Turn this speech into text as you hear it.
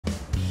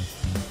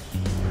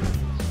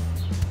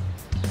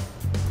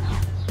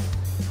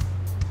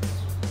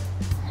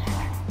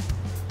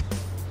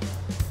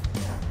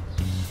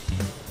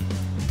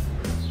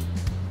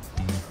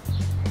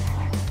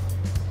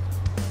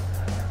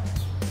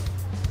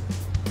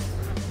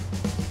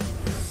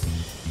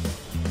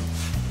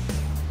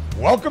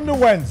Welcome to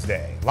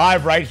Wednesday,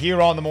 live right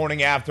here on the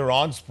morning after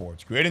on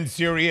Sports Grid and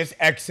Sirius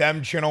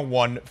XM channel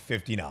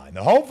 159,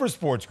 the home for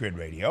Sports Grid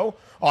Radio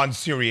on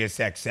Sirius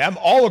XM,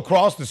 all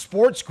across the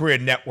Sports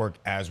Grid network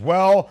as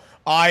well.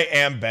 I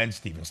am Ben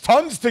Stevens.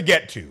 Tons to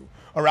get to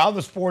around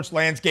the sports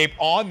landscape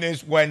on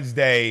this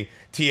Wednesday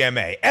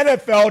TMA.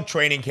 NFL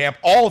training camp,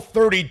 all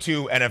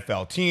 32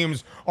 NFL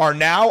teams are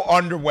now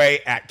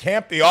underway at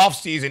camp. The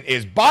offseason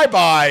is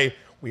bye-bye.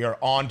 We are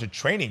on to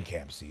training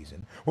camp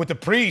season with the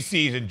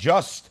preseason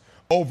just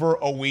over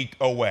a week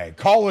away.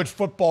 College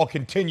football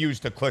continues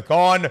to click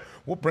on.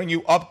 We'll bring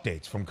you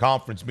updates from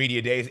conference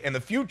media days and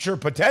the future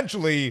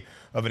potentially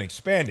of an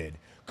expanded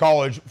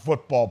college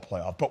football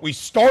playoff. But we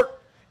start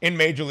in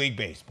Major League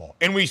Baseball,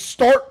 and we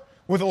start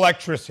with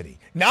electricity.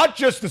 Not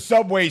just the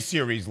Subway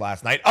Series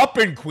last night up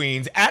in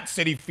Queens at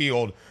Citi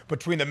Field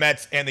between the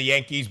Mets and the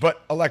Yankees,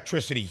 but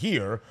electricity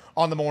here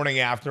on the morning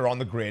after on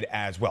the grid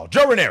as well.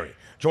 Joe Raineri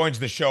joins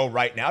the show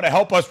right now to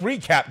help us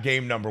recap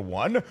game number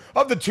one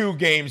of the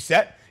two-game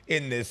set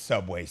in this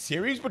Subway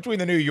Series between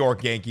the New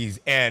York Yankees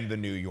and the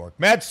New York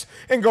Mets,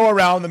 and go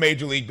around the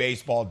Major League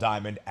Baseball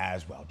diamond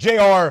as well.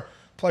 JR,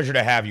 pleasure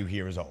to have you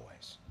here as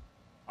always.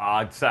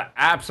 It's an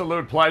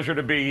absolute pleasure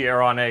to be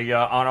here on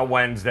a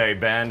Wednesday,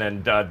 Ben,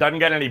 and doesn't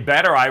get any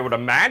better, I would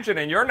imagine,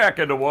 in your neck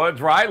of the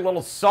woods, right? A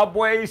little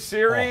Subway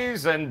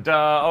Series, and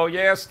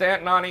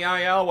Stanton on the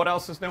IL. What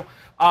else is new?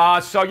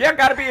 Got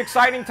to be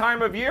exciting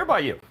time of year by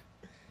you.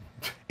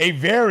 A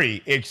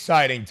very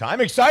exciting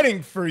time.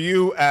 Exciting for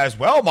you as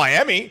well.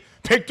 Miami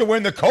picked to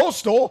win the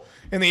Coastal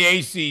in the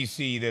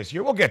ACC this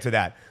year. We'll get to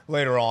that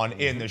later on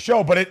in the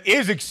show, but it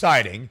is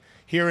exciting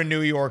here in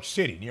New York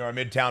City, near our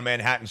Midtown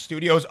Manhattan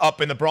studios,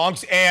 up in the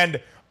Bronx and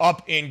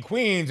up in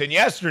Queens. And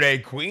yesterday,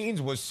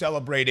 Queens was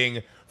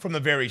celebrating from the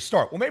very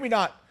start. Well, maybe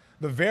not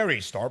the very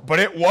start, but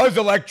it was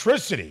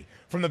electricity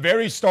from the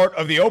very start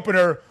of the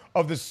opener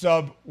of the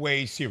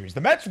Subway Series.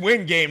 The Mets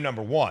win game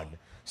number one,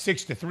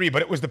 6-3,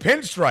 but it was the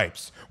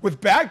Pinstripes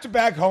with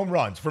back-to-back home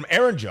runs from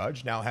Aaron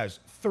Judge, now has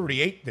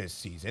 38 this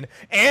season,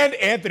 and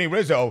Anthony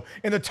Rizzo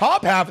in the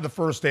top half of the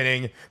first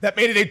inning that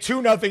made it a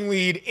 2-0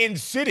 lead in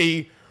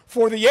City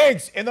for the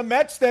Yanks. And the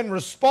Mets then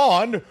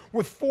respond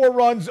with 4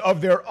 runs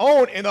of their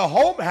own in the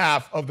home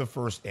half of the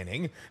first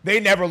inning. They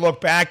never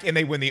look back, and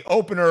they win the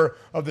opener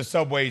of the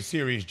Subway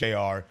Series,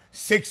 JR,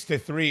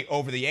 6-3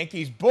 over the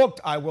Yankees,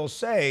 booked, I will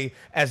say,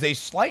 as a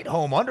slight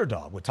home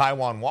underdog with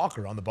Taijuan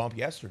Walker on the bump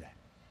yesterday.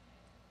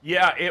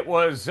 Yeah, it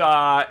was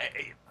the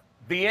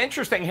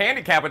interesting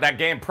handicap with that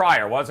game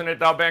prior, wasn't it,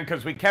 though, Ben?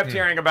 Because we kept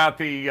hearing about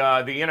the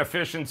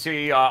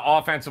inefficiency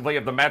offensively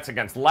of the Mets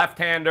against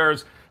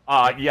left-handers.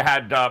 You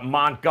had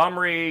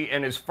Montgomery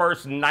in his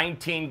first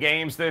 19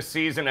 games this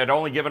season had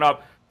only given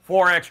up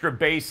 4 extra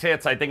base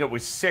hits. I think it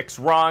was 6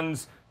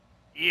 runs.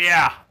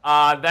 Yeah,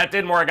 that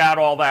didn't work out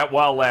all that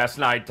well last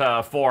night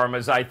for him,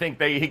 as I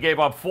think he gave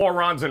up 4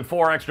 runs and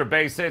 4 extra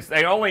base hits.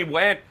 They only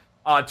went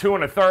 2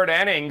 1/3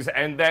 innings,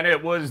 and then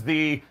it was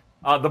the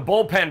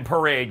bullpen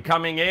parade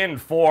coming in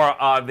for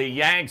the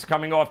Yanks,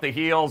 coming off the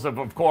heels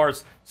of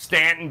course,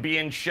 Stanton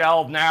being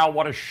shelved now.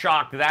 What a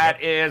shock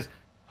that is.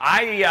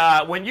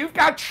 When you've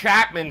got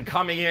Chapman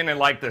coming in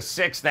like the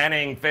 6th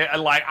inning,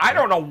 I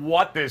don't know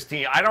what this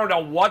team, I don't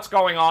know what's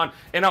going on.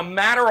 In a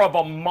matter of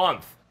a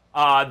month,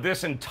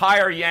 this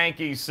entire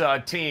Yankees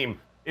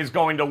team is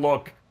going to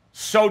look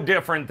so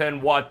different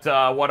than what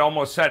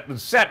almost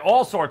set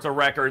all sorts of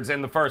records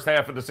in the first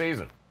half of the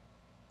season.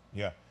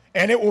 Yeah.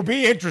 And it will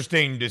be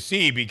interesting to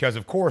see because,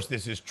 of course,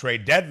 this is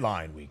trade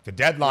deadline week. The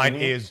deadline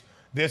is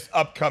this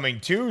upcoming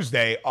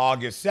Tuesday,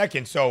 August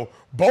 2nd. So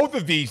both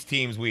of these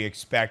teams we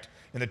expect,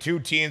 and the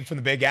 2 teams from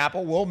the Big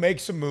Apple, will make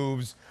some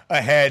moves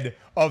ahead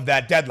of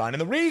that deadline.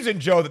 And the reason,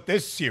 Joe, that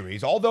this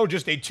series, although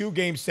just a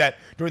 2-game set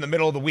during the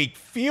middle of the week,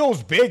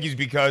 feels big is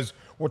because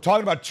we're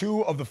talking about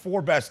 2 of the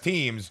 4 best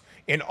teams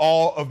in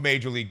all of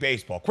Major League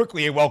Baseball.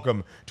 Quickly, a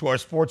welcome to our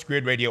Sports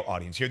Grid Radio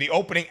audience here. The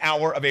opening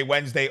hour of a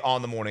Wednesday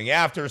on the morning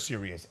after,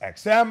 Sirius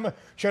XM,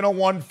 channel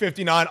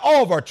 159,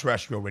 all of our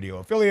terrestrial radio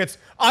affiliates.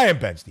 I am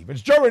Ben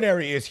Stevens. Joe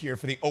Raineri is here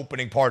for the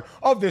opening part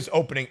of this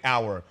opening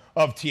hour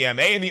of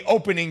TMA. And the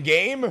opening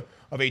game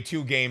of a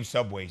 2-game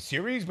Subway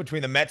Series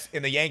between the Mets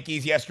and the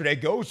Yankees yesterday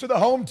goes to the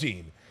home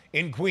team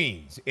in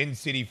Queens, in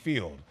Citi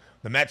Field.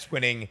 The Mets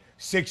winning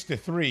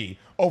 6-3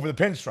 over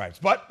the Pinstripes.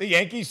 But the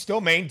Yankees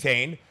still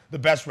maintain the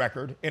best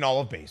record in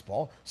all of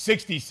baseball,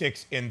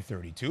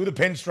 66-32. The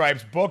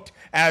Pinstripes booked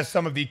as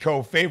some of the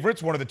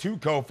co-favorites, one of the 2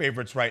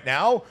 co-favorites right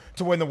now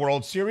to win the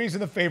World Series,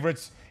 and the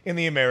favorites in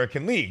the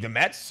American League. The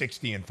Mets,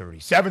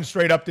 60-37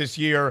 straight up this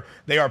year.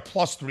 They are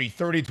plus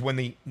 330 to win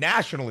the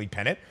National League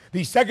pennant,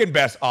 the 2nd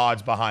best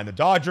odds behind the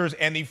Dodgers,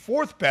 and the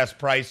 4th best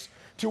price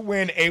to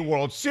win a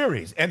World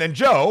Series. And then,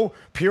 Joe,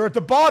 peer at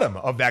the bottom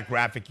of that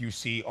graphic you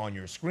see on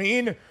your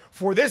screen.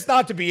 For this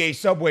not to be a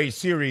Subway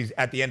Series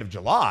at the end of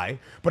July,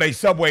 but a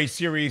Subway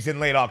Series in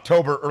late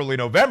October, early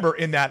November,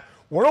 in that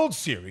World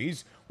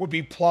Series would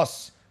be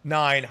plus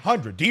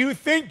 900. Do you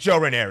think,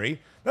 Joe Raineri,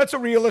 that's a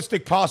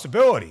realistic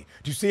possibility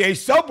to see a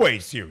Subway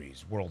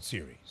Series World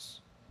Series?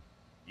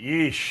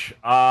 Yeesh.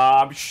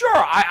 Sure,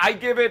 I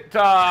give it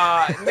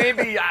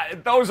maybe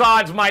those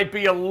odds might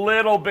be a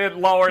little bit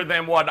lower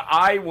than what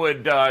I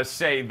would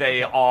say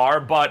they are,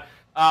 but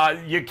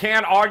you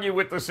can't argue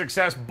with the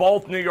success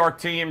both New York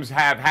teams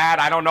have had.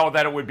 I don't know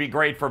that it would be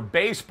great for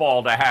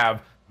baseball to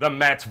have the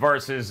Mets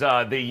versus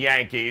the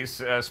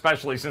Yankees,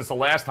 especially since the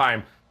last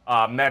time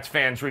Mets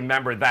fans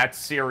remember that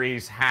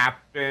series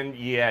happened.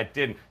 Yeah, it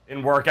didn't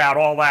work out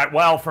all that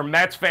well for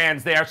Mets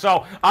fans there.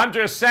 So I'm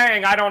just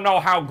saying I don't know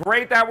how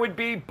great that would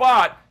be,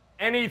 but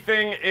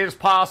anything is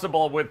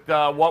possible with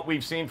what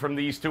we've seen from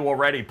these two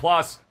already.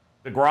 Plus,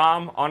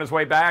 DeGrom on his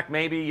way back,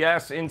 maybe,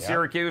 yes, in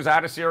Syracuse,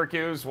 out of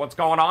Syracuse. What's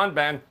going on,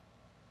 Ben?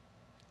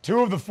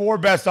 Two of the four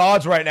best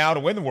odds right now to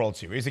win the World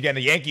Series. Again,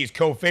 the Yankees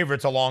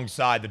co-favorites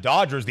alongside the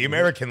Dodgers. The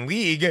American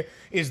League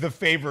is the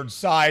favored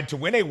side to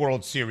win a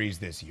World Series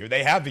this year.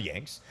 They have the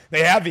Yanks.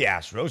 They have the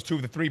Astros, two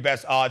of the three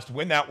best odds to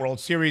win that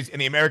World Series in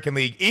the American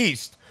League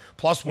East,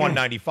 plus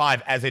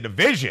 195 as a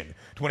division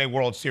to win a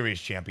World Series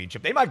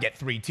championship. They might get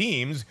three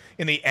teams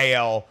in the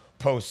AL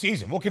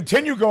postseason. We'll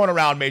continue going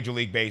around Major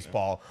League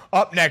Baseball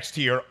up next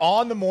here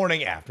on the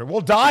morning after. We'll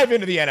dive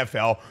into the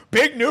NFL.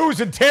 Big news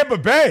in Tampa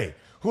Bay.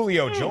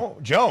 Julio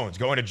Jones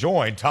going to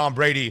join Tom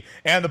Brady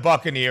and the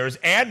Buccaneers,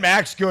 and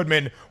Max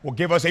Goodman will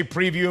give us a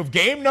preview of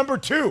game number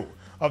 2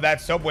 of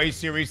that Subway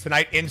Series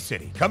tonight in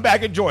City. Come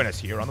back and join us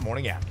here on the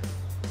morning after.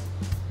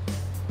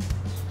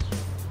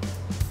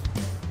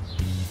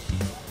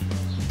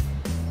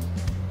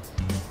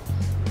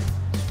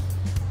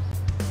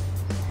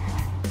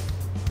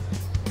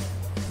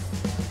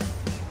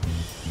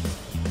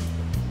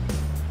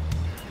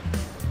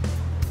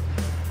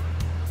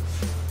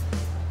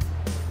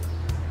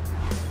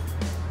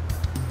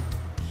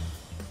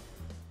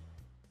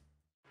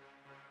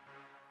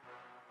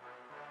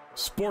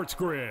 Sports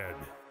Grid,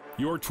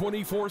 your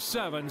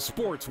 24/7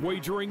 sports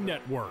wagering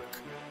network.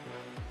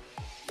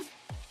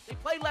 They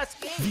play less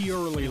games. The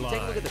early line.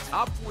 Take a look at the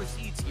top 4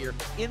 seeds here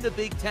in the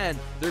Big Ten.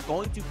 They're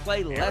going to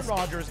play less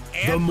Rodgers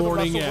games. and the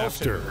morning Russell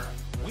after. Wilson.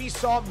 We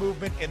saw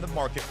movement in the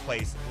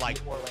marketplace like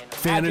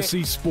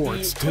Fantasy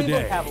sports the today.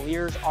 Cleveland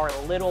Cavaliers are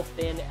a little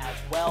thin as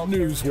well.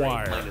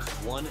 Newswire. Minus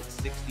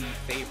 160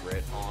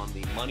 favorite on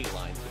the money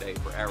line today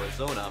for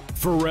Arizona.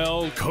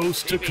 Pharrell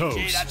coast to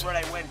coast. That's where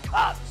they win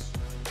cups.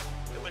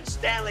 They win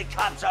Stanley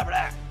Cups over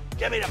there.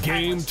 Give me the Game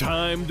Penguins.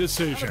 time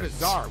decisions. Kind of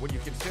bizarre when you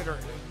consider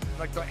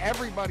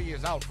everybody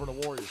is out for the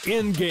Warriors.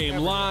 In-game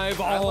live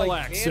all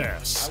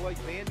access. I like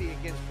Vandy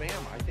against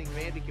Bama. I think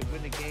Vandy can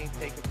win the game,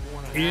 take a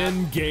 4.5.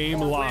 In-game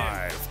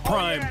live,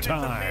 prime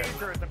time.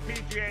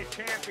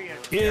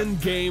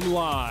 In-game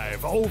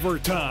live,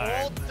 overtime.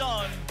 All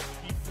done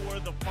before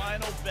the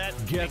final bet.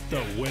 Get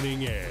the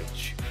winning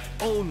edge.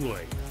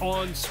 Only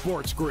on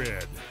Sports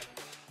Grid.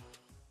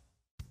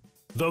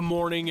 The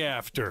morning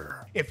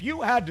after. If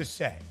you had to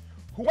say,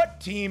 what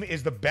team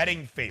is the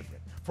betting favorite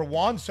for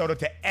Juan Soto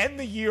to end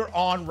the year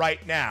on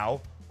right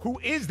now, who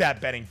is that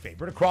betting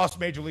favorite across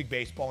Major League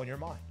Baseball in your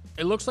mind?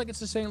 It looks like it's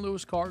the St.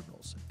 Louis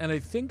Cardinals. And I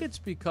think it's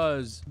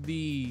because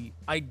the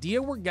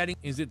idea we're getting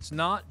is it's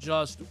not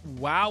just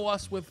wow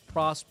us with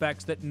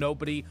prospects that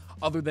nobody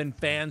other than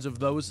fans of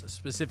those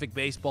specific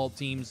baseball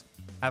teams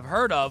have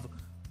heard of.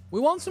 We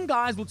want some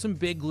guys with some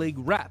big league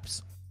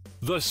reps.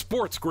 The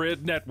Sports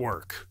Grid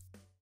Network.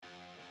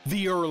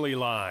 The early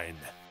line.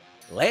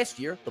 Last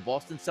year, the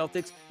Boston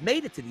Celtics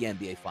made it to the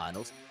NBA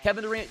Finals.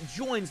 Kevin Durant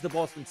joins the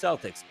Boston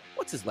Celtics.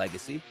 What's his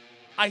legacy?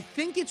 I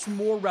think it's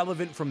more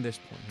relevant from this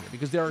point here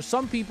because there are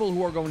some people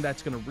who are going,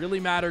 that's going to really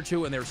matter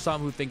to, and there are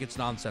some who think it's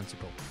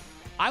nonsensical.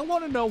 I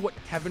want to know what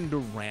Kevin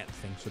Durant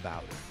thinks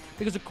about it.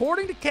 Because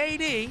according to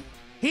KD,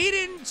 he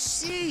didn't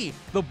see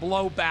the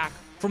blowback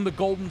from the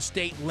Golden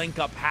State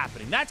link-up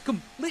happening. That's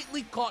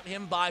completely caught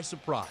him by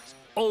surprise.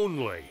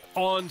 Only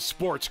on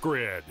Sports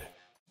Grid.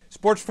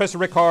 Sports Professor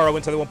Rick Horrow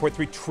inside the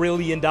 $1.3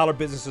 trillion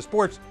business of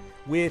sports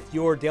with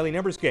your daily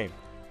numbers game.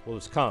 Will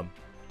this come?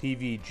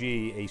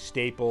 TVG, a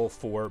staple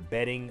for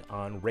betting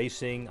on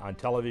racing on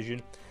television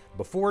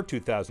before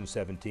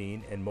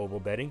 2017 and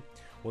mobile betting,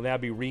 will now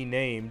be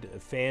renamed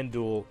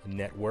FanDuel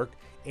Network,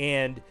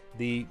 and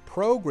the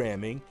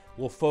programming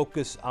will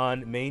focus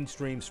on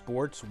mainstream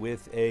sports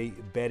with a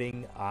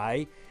betting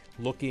eye,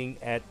 looking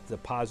at the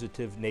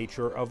positive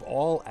nature of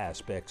all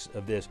aspects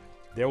of this.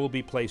 There will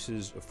be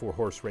places for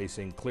horse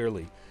racing,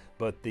 clearly,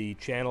 but the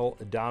channel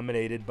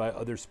dominated by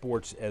other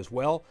sports as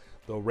well,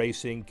 though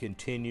racing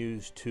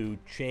continues to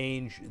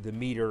change the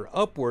meter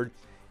upward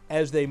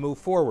as they move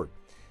forward.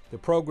 The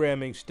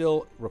programming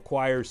still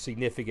requires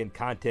significant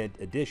content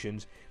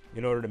additions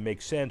in order to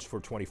make sense for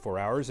 24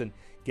 hours. And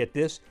get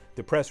this,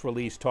 the press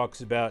release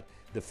talks about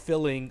the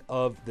filling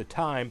of the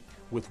time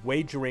with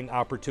wagering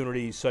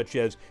opportunities such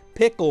as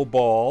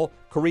pickleball,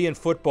 Korean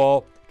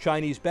football,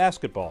 Chinese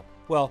basketball.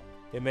 Well,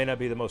 it may not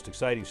be the most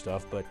exciting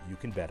stuff, but you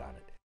can bet on it.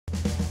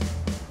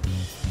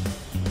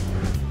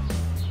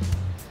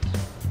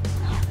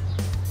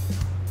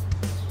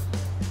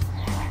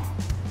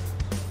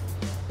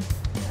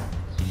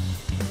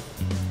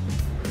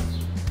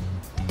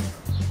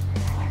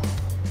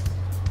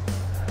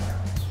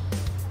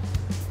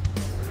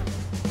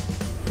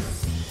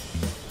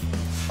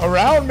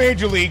 Around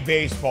Major League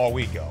Baseball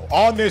we go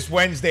on this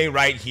Wednesday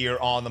right here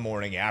on the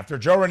morning after.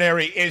 Joe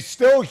Raineri is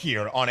still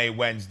here on a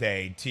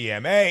Wednesday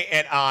TMA,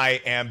 and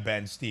I am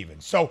Ben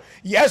Stevens. So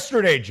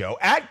yesterday, Joe,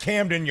 at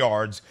Camden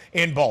Yards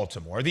in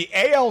Baltimore, the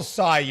AL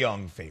Cy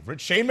Young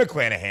favorite, Shane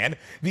McClanahan,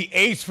 the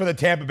ace for the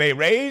Tampa Bay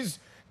Rays,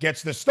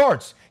 gets the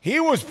starts. He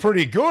was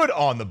pretty good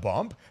on the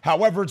bump.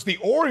 However, it's the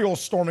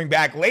Orioles storming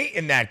back late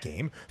in that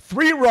game.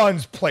 3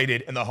 runs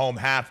plated in the home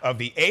half of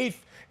the 8th,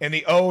 and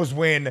the O's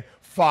win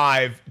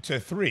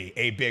 5-3,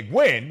 a big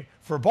win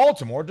for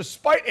Baltimore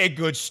despite a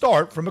good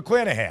start from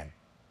McClanahan.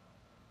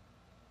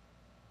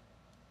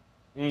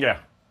 Yeah,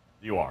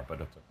 you are,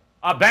 but it's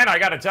okay. Ben, I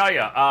got to tell you,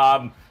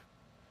 I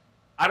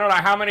don't know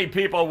how many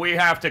people we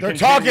have to. They're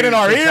talking in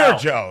our ear,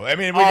 Joe. I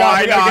mean, we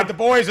got to get the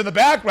boys in the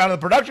background, the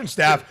production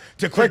staff,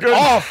 to click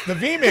off the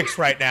VMix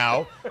right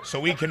now so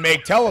we can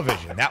make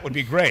television. That would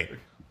be great.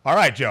 All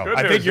right, Joe.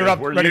 I think you're up,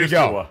 ready to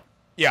go.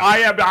 Yeah, I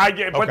am.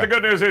 But the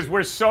good news is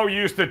we're so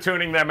used to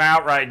tuning them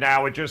out right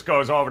now, it just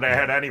goes over their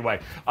head anyway.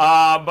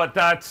 But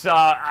that's,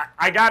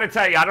 I got to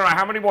tell you, I don't know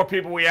how many more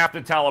people we have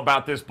to tell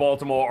about this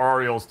Baltimore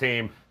Orioles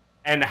team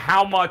and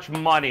how much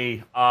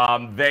money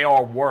they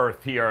are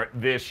worth here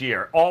this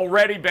year.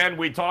 Already, Ben,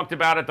 we talked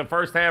about it the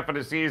first half of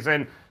the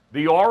season.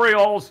 The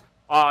Orioles,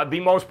 the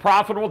most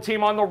profitable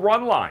team on the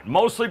run line,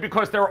 mostly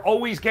because they're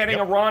always getting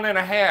a run and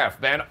a half,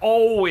 Ben.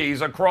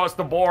 Always across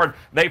the board,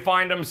 they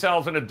find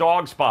themselves in a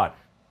dog spot.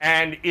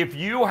 And if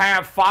you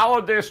have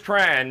followed this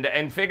trend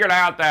and figured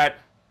out that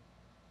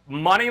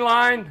money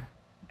line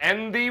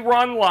and the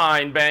run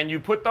line, Ben, you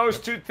put those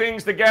two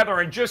things together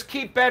and just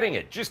keep betting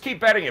it. Just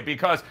keep betting it,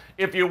 because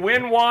if you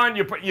win one,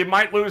 you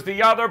might lose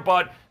the other.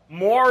 But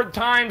more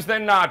times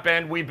than not,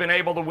 Ben, we've been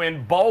able to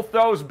win both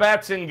those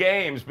bets in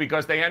games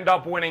because they end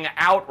up winning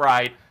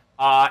outright.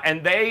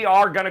 And they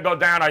are going to go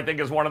down, I think,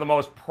 as one of the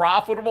most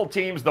profitable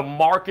teams the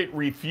market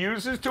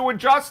refuses to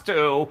adjust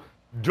to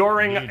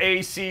during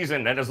a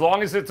season. And as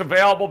long as it's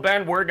available,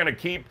 Ben,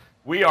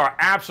 we are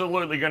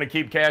absolutely going to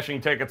keep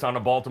cashing tickets on the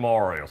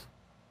Baltimore Orioles.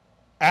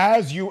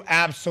 As you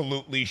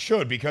absolutely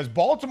should, because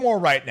Baltimore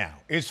right now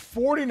is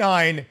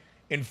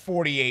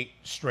 49-48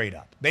 straight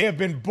up. They have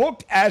been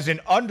booked as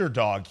an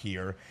underdog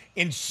here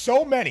in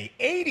so many,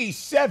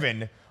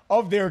 87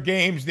 of their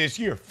games this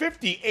year,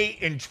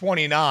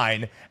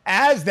 58-29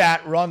 as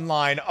that run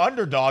line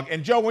underdog.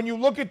 And Joe, when you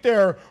look at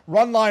their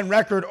run line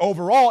record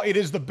overall, it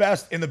is the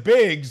best in the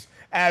bigs.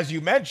 As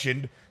you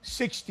mentioned,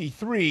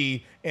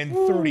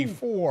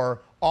 63-34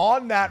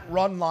 on that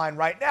run line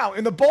right now.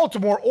 And the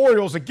Baltimore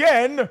Orioles,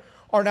 again,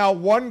 are now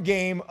 1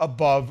 game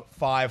above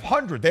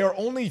 500. They are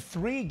only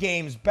 3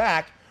 games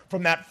back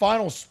from that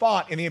final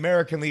spot in the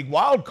American League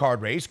wildcard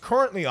race,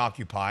 currently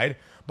occupied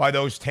by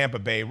those Tampa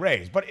Bay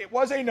Rays. But it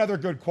was another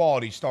good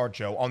quality start,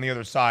 Joe, on the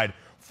other side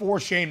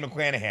for Shane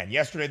McClanahan.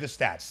 Yesterday, the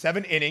stats,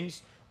 7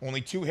 innings, only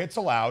 2 hits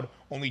allowed,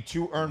 only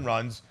 2 earned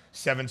runs,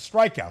 7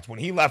 strikeouts. When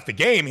he left the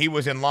game, he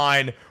was in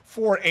line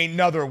for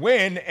another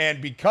win, and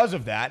because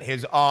of that,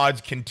 his odds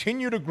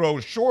continue to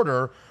grow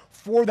shorter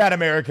for that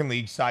American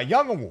League Cy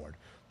Young Award,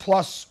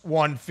 plus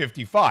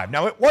 155.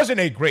 Now, it wasn't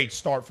a great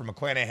start for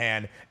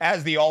McClanahan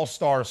as the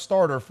all-star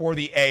starter for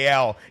the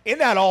AL in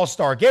that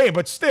all-star game,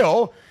 but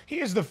still,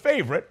 he is the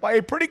favorite by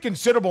a pretty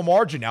considerable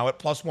margin now at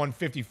plus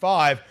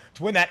 155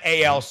 to win that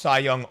AL Cy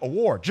Young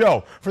Award.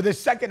 Joe, for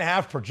this second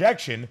half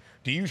projection,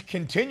 do you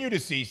continue to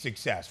see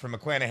success from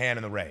McClanahan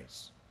and the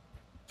Rays?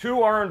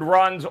 2 earned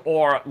runs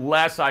or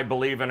less, I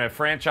believe, in a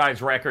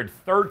franchise record,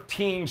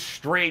 13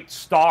 straight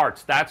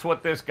starts. That's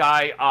what this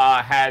guy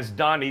has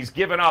done. He's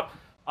given up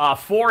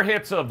 4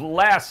 hits of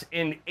less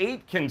in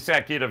 8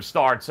 consecutive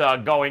starts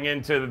going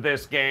into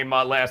this game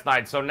last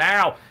night. So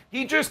now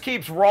he just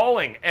keeps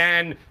rolling.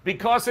 And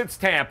because it's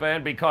Tampa,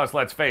 and because,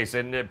 let's face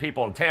it,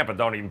 people in Tampa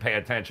don't even pay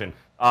attention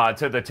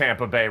to the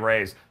Tampa Bay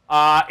Rays,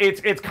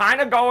 it's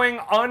kind of going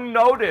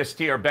unnoticed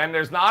here, Ben.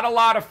 There's not a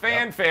lot of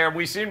fanfare.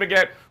 We seem to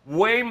get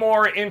way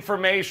more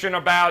information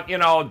about,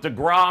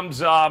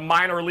 DeGrom's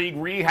minor league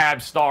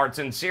rehab starts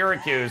in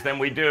Syracuse than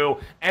we do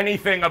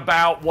anything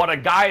about what a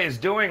guy is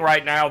doing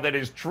right now that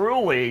is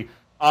truly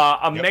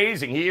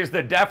amazing. He is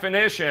the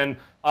definition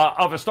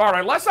of a starter.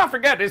 And let's not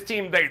forget, this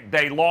team,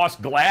 they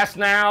lost Glass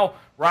now,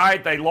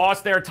 right? They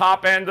lost their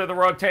top end of the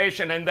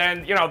rotation, and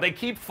then, they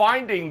keep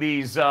finding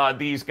these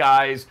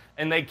guys,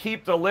 and they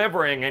keep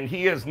delivering, and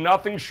he is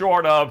nothing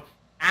short of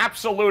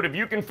absolute. If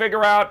you can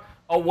figure out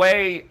a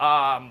way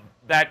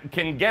that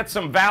can get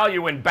some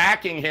value in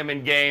backing him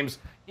in games,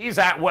 he's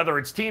at, whether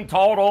it's team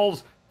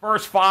totals,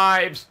 first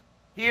fives,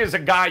 he is a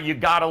guy you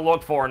got to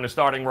look for in the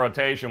starting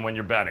rotation when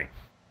you're betting.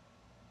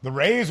 The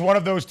Rays, one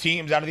of those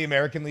teams out of the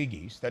American League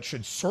East that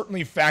should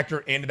certainly factor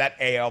into that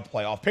AL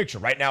playoff picture.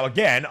 Right now,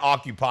 again,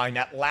 occupying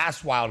that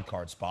last wild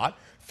card spot,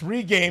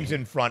 3 games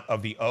in front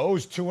of the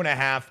O's,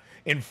 2.5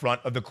 in front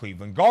of the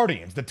Cleveland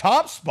Guardians. The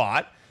top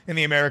spot in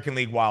the American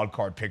League wild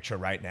card picture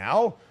right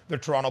now, the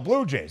Toronto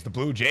Blue Jays. The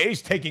Blue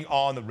Jays taking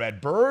on the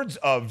Red Birds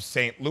of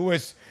St.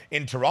 Louis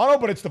in Toronto,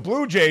 but it's the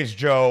Blue Jays,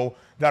 Joe,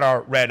 that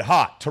are red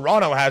hot.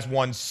 Toronto has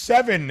won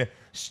 7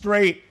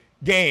 straight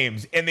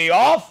games. In the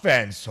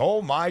offense,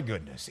 oh my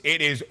goodness,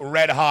 it is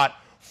red hot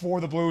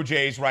for the Blue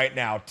Jays right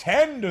now.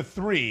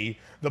 10-3,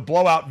 the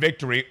blowout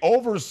victory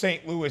over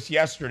St. Louis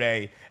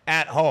yesterday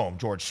at home.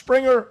 George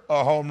Springer,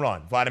 a home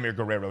run. Vladimir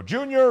Guerrero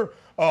Jr.,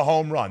 a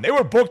home run. They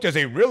were booked as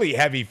a really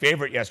heavy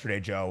favorite yesterday,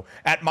 Joe,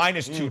 at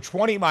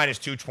 -220,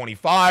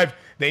 -225.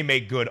 They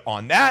made good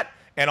on that.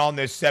 And on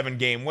this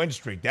 7-game win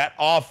streak, that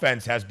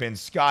offense has been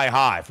sky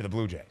high for the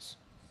Blue Jays.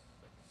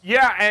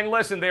 Yeah, and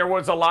listen, there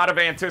was a lot of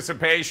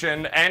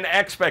anticipation and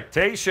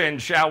expectation,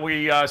 shall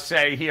we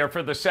say, here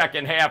for the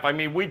second half. I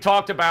mean, we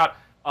talked about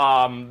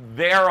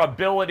their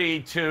ability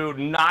to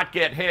not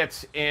get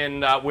hits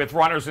in with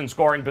runners in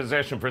scoring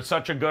position for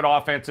such a good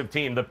offensive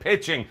team. The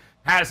pitching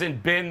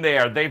hasn't been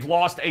there. They've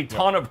lost a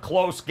ton of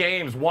close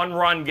games,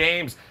 one-run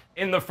games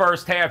in the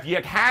first half.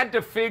 You had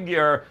to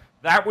figure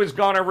that was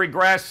going to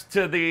regress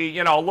to the,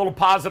 a little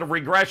positive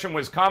regression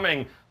was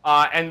coming,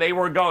 and they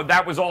were going.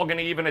 That was all going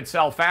to even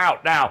itself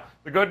out. Now,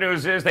 the good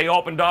news is they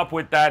opened up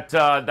with that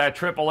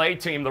AAA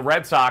team, the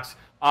Red Sox,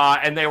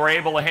 and they were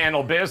able to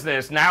handle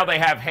business. Now they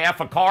have half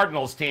a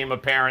Cardinals team,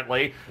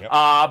 apparently. Yep.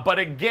 But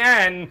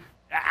again,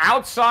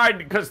 outside,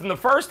 because in the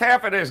first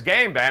half of this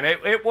game, Ben,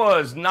 it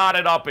was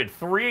knotted up at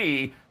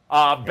 3.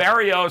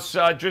 Barrios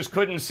just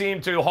couldn't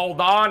seem to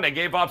hold on. They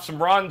gave up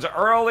some runs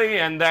early,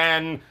 and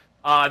then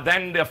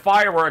the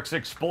fireworks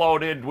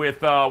exploded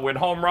with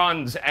home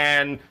runs,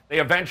 and they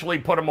eventually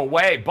put them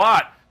away.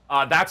 But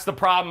that's the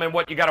problem, and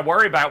what you got to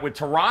worry about with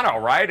Toronto,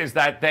 right, is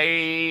that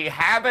they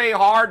have a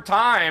hard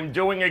time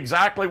doing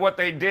exactly what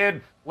they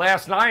did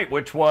last night,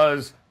 which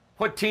was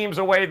put teams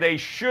away they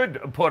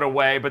should put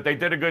away, but they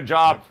did a good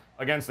job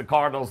against the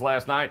Cardinals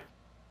last night.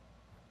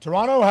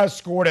 Toronto has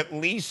scored at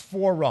least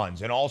 4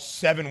 runs in all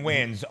 7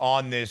 wins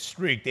on this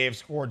streak. They have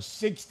scored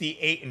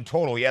 68 in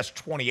total. Yes,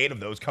 28 of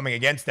those coming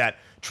against that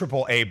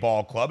AAA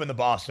ball club and the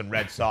Boston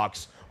Red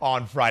Sox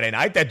on Friday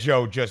night that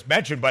Joe just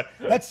mentioned. But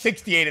that's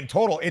 68 in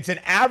total. It's an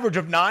average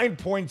of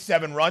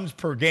 9.7 runs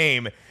per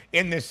game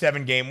in this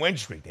 7-game win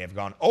streak. They have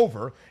gone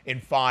over in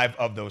 5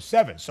 of those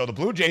 7. So the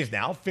Blue Jays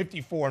now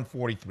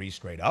 54-43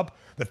 straight up,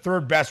 the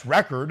 3rd best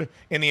record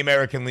in the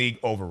American League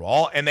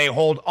overall, and they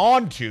hold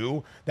on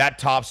to that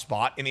top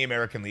spot in the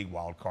American League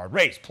wildcard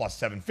race. Plus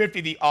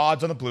 750 the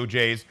odds on the Blue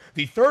Jays,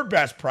 the 3rd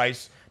best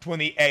price to win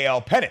the AL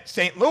pennant.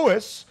 St.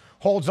 Louis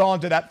holds on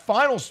to that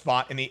final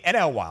spot in the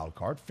NL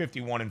wildcard,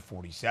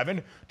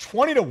 51-47,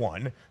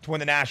 20-1 to win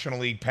the National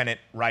League pennant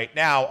right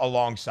now,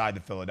 alongside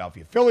the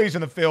Philadelphia Phillies,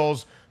 and the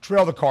Phils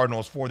trail the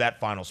Cardinals for that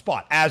final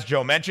spot. As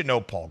Joe mentioned, no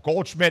Paul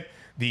Goldschmidt,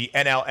 the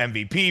NL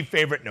MVP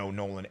favorite, no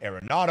Nolan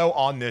Arenado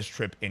on this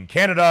trip in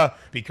Canada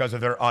because of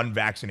their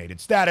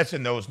unvaccinated status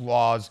and those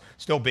laws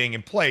still being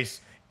in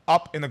place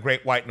up in the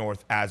Great White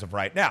North as of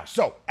right now.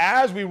 So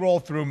as we roll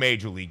through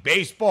Major League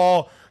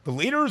Baseball, the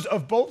leaders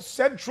of both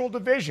Central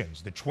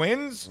divisions, the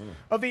Twins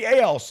of the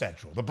AL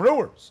Central, the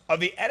Brewers of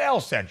the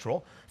NL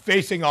Central,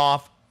 facing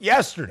off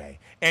yesterday.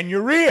 And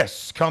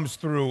Urias comes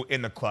through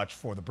in the clutch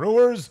for the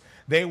Brewers.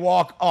 They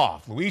walk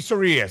off. Luis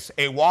Urias,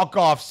 a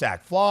walk-off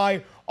sac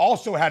fly,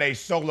 also had a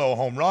solo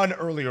home run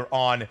earlier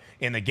on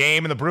in the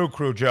game. And the Brew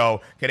Crew, Joe,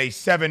 get a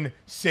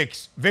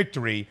 7-6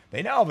 victory.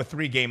 They now have a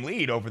 3-game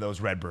lead over those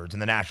Redbirds in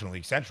the National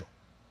League Central.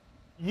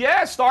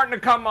 Yeah, starting to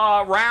come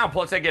around.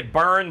 Plus, they get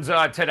Burns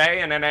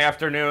today in an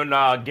afternoon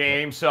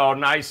game. So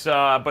nice.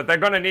 But they're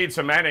going to need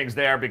some innings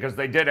there because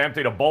they did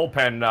empty the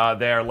bullpen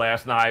there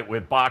last night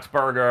with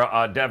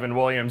Boxberger, Devin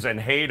Williams, and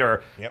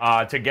Hader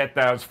to get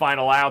those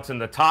final outs in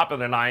the top of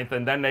the 9th.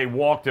 And then they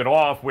walked it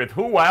off with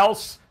who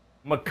else?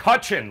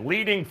 McCutchen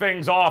leading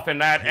things off in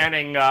that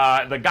inning.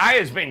 The guy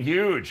has been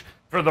huge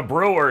for the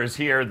Brewers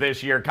here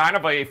this year. Kind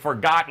of a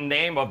forgotten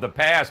name of the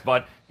past,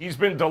 but he's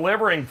been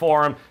delivering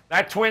for him.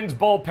 That Twins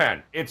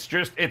bullpen,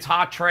 it's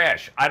hot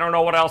trash. I don't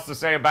know what else to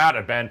say about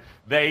it, Ben.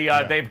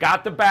 They've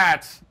got the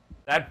bats.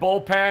 That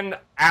bullpen,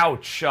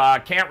 ouch.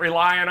 Can't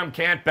rely on them,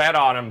 can't bet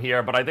on them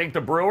here. But I think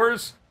the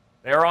Brewers,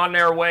 they're on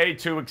their way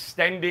to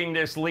extending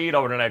this lead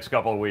over the next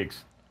couple of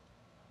weeks.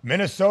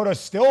 Minnesota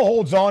still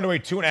holds on to a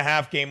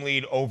 2.5-game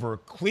lead over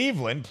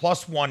Cleveland,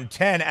 plus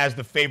 110 as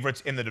the favorites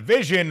in the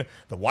division.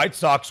 The White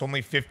Sox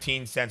only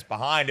 15 cents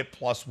behind at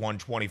plus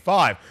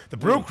 125. The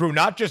Brew Crew,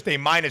 not just a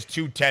minus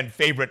 210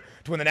 favorite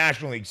to win the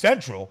National League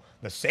Central,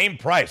 the same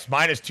price,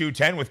 minus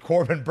 210 with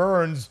Corbin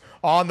Burns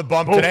on the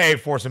bump today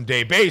for some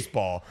day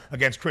baseball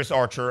against Chris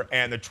Archer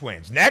and the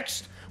Twins.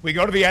 Next, we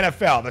go to the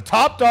NFL. The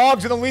top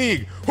dogs in the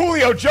league.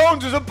 Julio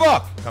Jones is a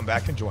buck. Come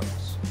back and join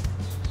us.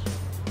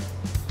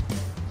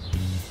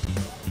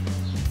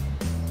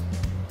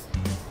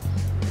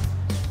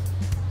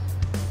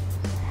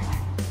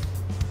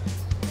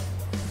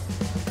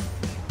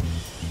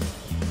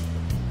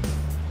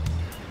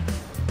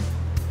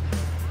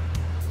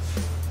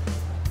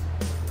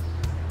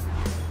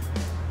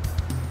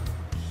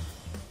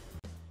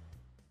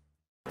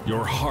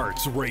 Your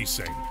heart's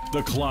racing.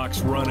 The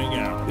clock's running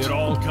out. It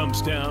all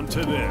comes down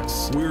to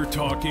this. We're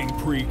talking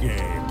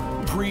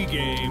pregame.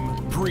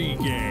 Pregame.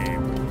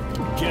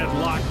 Get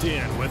locked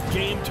in with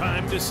Game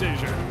Time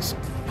Decisions.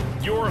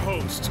 Your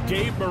hosts,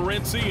 Gabe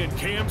Morency and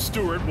Cam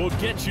Stewart, will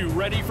get you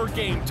ready for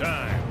game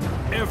time.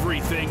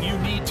 Everything you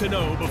need to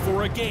know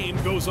before a game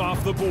goes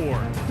off the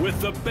board, with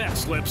the bet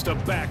slips to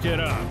back it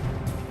up.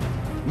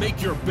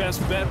 Make your best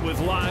bet with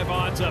live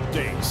odds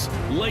updates,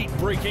 late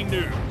breaking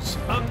news,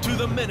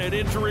 up-to-the-minute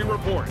injury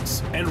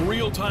reports, and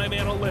real-time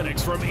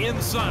analytics from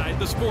inside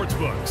the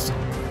sportsbooks.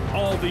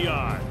 All the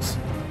odds,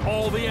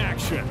 all the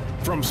action,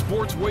 from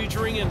sports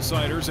wagering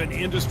insiders and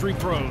industry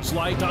pros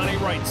like Donnie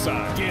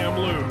Rightside, Cam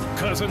Lou,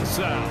 Cousin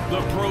Sal,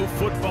 the Pro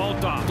Football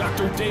Doc,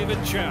 Dr.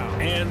 David Chow,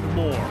 and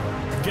more.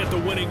 Get the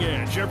winning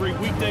edge every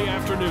weekday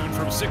afternoon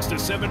from 6 to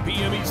 7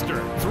 p.m.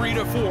 Eastern, 3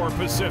 to 4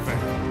 Pacific.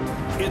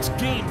 It's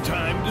Game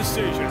Time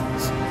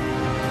Decisions.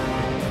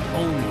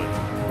 Only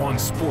on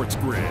Sports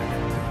Grid.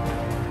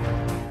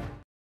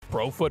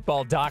 Pro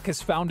Football Doc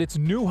has found its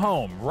new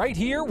home right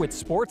here with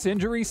Sports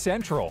Injury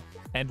Central.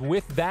 And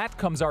with that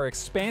comes our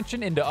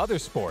expansion into other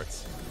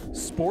sports.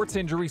 Sports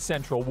Injury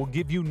Central will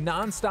give you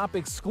nonstop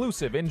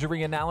exclusive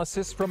injury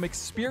analysis from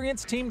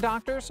experienced team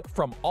doctors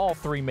from all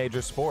 3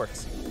 major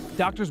sports.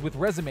 Doctors with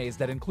resumes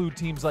that include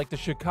teams like the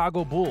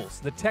Chicago Bulls,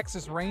 the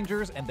Texas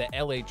Rangers, and the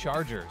LA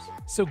Chargers.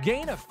 So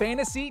gain a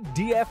fantasy,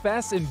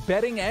 DFS, and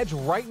betting edge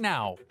right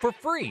now for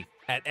free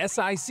at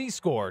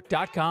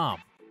sicscore.com.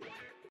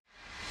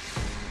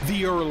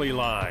 The early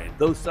line.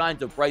 Those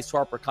signs of Bryce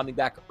Harper coming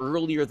back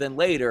earlier than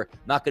later,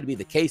 not going to be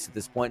the case at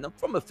this point. And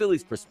from a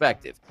Phillies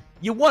perspective,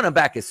 you want him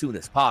back as soon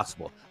as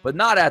possible, but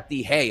not at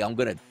the, hey, I'm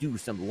going to do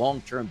some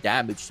long-term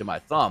damage to my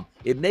thumb.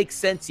 It makes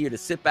sense here to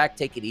sit back,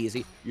 take it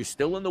easy. You're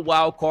still in the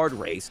wild card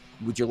race.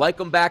 Would you like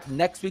him back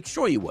next week?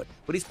 Sure you would,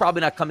 but he's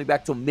probably not coming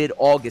back till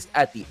mid-August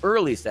at the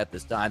earliest at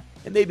this time,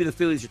 and maybe the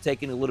Phillies are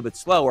taking it a little bit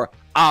slower,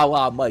 a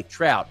la Mike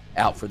Trout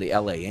out for the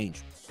LA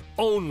Angels.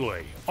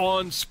 Only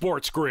on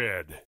Sports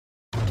Grid.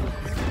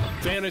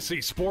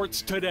 Fantasy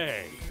Sports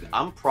Today.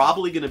 I'm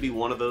probably going to be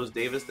one of those,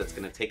 Davis, that's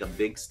going to take a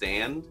big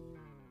stand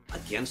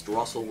against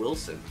Russell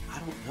Wilson. I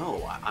don't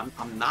know.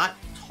 I'm not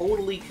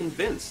totally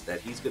convinced that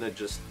he's going to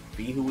just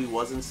be who he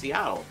was in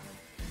Seattle.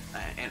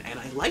 And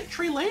I like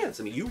Trey Lance.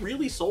 I mean, you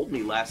really sold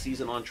me last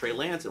season on Trey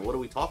Lance. And what do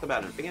we talk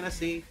about in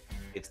fantasy?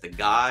 It's the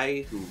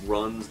guy who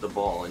runs the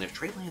ball. And if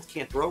Trey Lance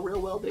can't throw real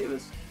well,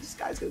 Davis, this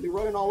guy's going to be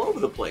running all over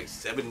the place.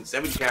 Seven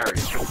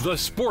carries. The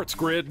Sports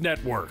Grid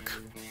Network.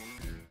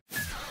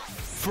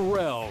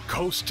 Pharrell,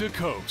 coast to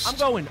coast. I'm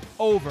going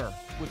over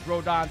with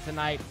Rodon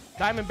tonight.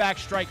 Diamondbacks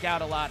strike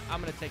out a lot. I'm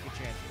going to take a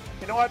chance.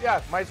 You know what? Yeah,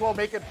 might as well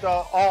make it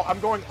all. I'm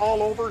going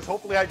all overs.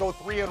 Hopefully I go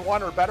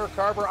 3-1 or better.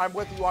 Carver, I'm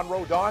with you on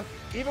Rodon.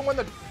 Even when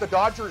the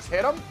Dodgers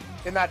hit him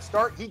in that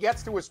start, he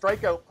gets to a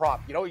strikeout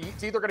prop. You know,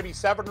 it's either going to be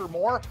 7 or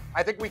more.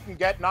 I think we can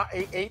get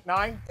 8,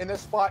 9 in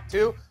this spot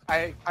too.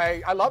 I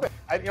love it.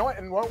 You know what?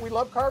 And what we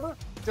love, Carver,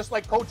 just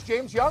like Coach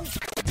James Young.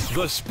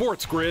 The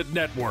Sports Grid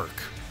Network.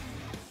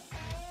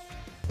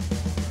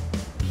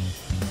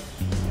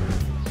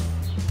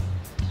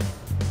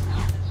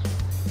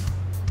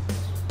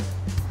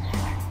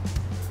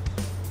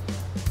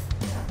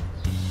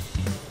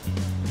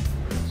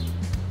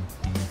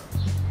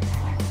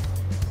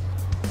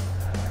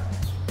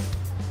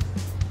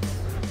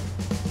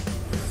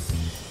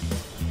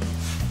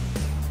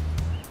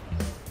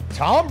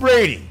 Tom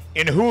Brady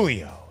and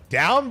Julio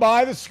down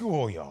by the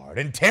schoolyard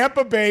in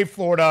Tampa Bay,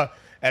 Florida,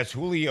 as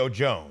Julio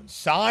Jones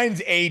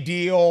signs a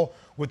deal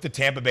with the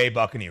Tampa Bay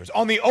Buccaneers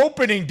on the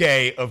opening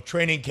day of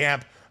training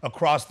camp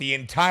across the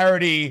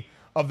entirety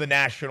of the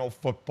National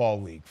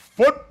Football League.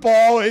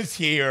 Football is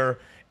here,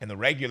 and the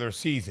regular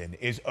season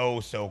is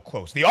oh so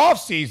close. The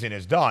offseason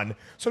is done,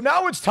 so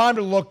now it's time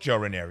to look, Joe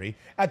Raineri,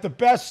 at the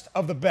best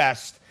of the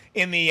best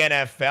in the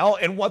NFL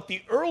and what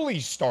the early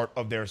start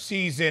of their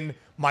season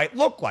might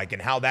look like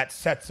and how that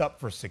sets up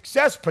for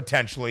success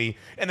potentially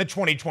in the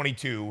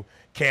 2022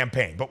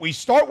 campaign. But we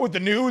start with the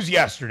news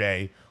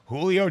yesterday.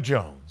 Julio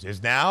Jones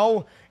is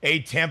now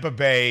a Tampa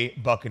Bay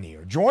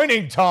Buccaneer,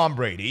 joining Tom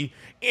Brady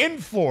in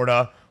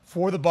Florida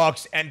for the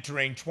Bucs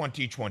entering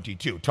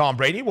 2022. Tom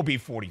Brady will be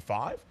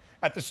 45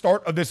 at the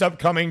start of this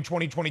upcoming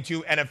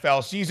 2022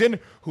 NFL season.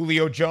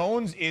 Julio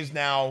Jones is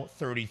now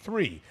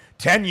 33.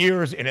 10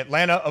 years in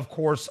Atlanta, of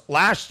course,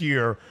 last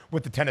year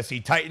with the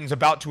Tennessee Titans,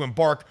 about to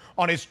embark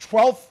on his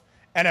 12th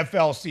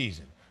NFL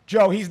season.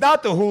 Joe, he's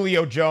not the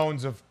Julio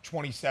Jones of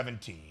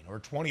 2017 or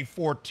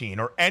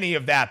 2014 or any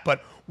of that,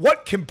 but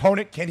what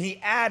component can he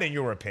add, in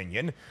your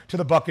opinion, to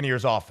the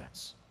Buccaneers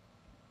offense?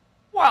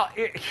 Well,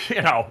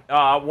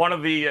 one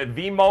of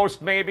the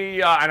most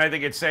maybe, and I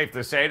think it's safe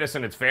to say this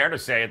and it's fair to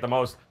say it, the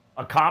most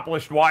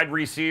accomplished wide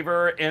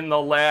receiver in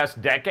the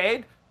last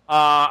decade.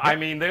 I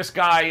mean, this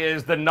guy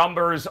the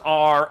numbers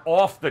are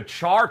off the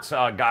charts,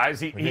 guys.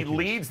 He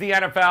leads the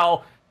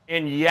NFL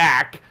in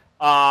YAC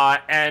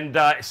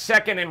and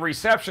second in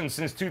reception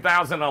since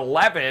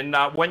 2011.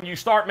 When you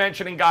start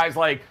mentioning guys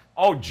like,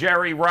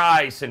 Jerry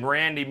Rice and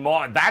Randy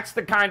Moss, that's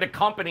the kind of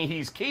company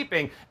he's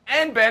keeping.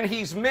 And, Ben,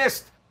 he's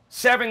missed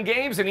 7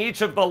 games in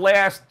each of the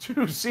last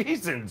 2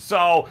 seasons.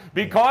 So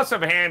because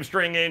of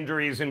hamstring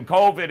injuries and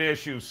COVID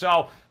issues.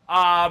 So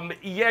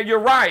Yeah, you're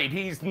right.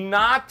 He's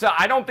not.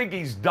 I don't think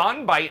he's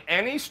done by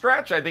any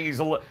stretch. I think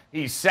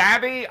he's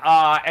savvy,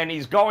 and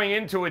he's going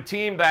into a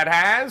team that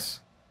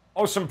has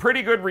some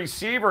pretty good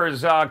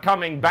receivers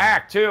coming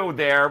back too.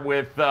 There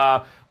with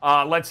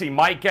let's see,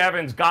 Mike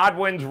Evans,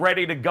 Godwin's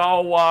ready to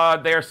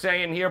go. They're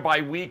saying here by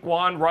week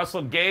 1.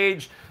 Russell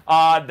Gage.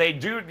 They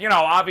do,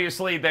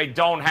 obviously they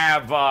don't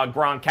have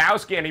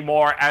Gronkowski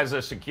anymore as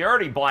a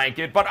security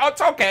blanket, but it's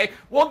okay.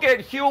 We'll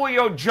get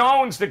Julio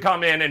Jones to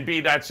come in and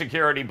be that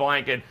security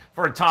blanket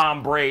for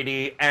Tom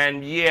Brady.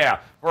 And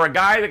yeah, for a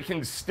guy that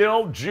can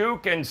still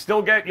juke and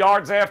still get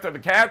yards after the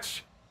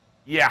catch,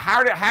 yeah,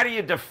 how do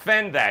you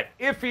defend that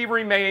if he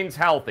remains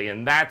healthy?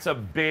 And that's a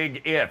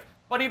big if.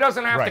 But he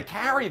doesn't have to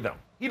carry them.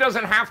 He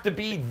doesn't have to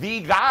be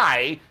the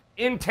guy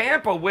in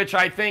Tampa, which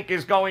I think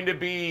is going to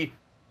be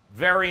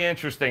very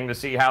interesting to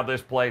see how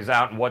this plays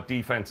out and what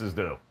defenses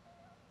do.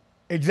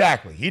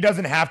 Exactly. He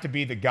doesn't have to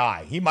be the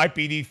guy. He might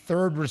be the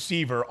 3rd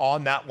receiver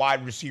on that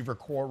wide receiver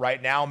core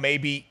right now,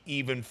 maybe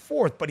even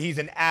 4th, but he's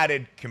an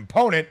added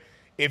component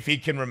if he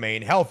can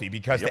remain healthy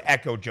because to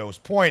echo Joe's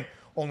point,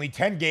 only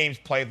 10 games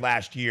played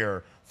last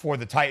year for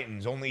the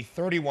Titans, only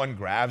 31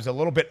 grabs, a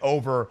little bit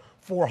over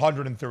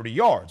 430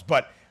 yards,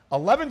 but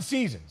 11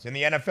 seasons in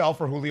the NFL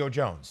for Julio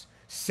Jones.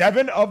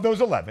 7 of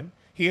those 11,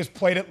 he has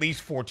played at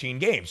least 14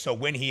 games. So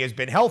when he has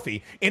been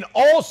healthy, in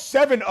all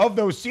 7 of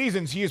those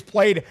seasons, he has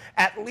played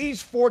at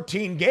least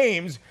 14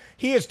 games.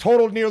 He has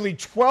totaled nearly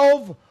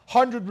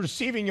 1,200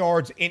 receiving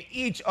yards in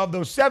each of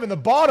those 7. The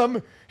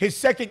bottom, his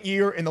second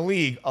year in the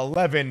league,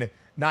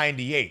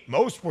 1,198.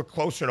 Most were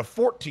closer to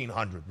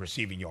 1,400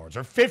 receiving yards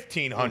or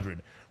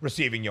 1,500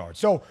 receiving yards.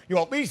 So you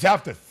at least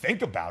have to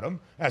think about him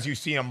as you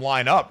see him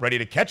line up, ready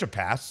to catch a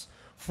pass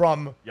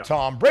from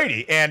Tom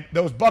Brady. And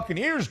those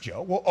Buccaneers,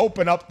 Joe, will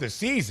open up the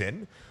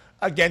season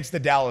against the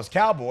Dallas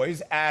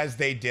Cowboys as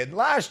they did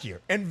last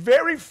year. And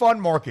very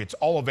fun markets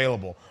all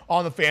available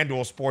on the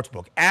FanDuel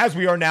Sportsbook as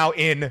we are now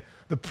in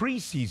the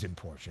preseason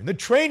portion, the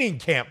training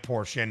camp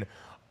portion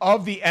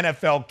of the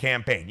NFL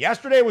campaign.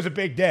 Yesterday was a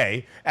big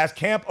day as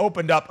camp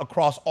opened up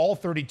across all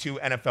 32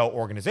 NFL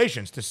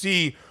organizations to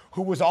see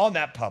who was on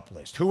that PUP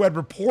list, who had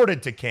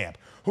reported to camp,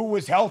 who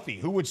was healthy,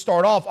 who would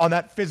start off on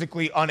that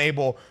physically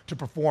unable to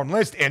perform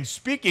list. And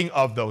speaking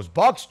of those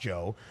Bucs,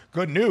 Joe,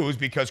 good news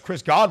because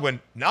Chris Godwin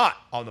not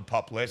on the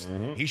PUP list.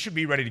 He should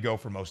be ready to go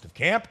for most of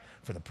camp,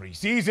 for the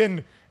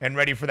preseason, and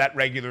ready for that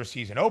regular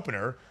season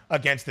opener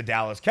against the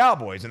Dallas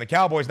Cowboys. And the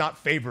Cowboys not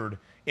favored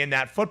in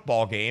that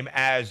football game,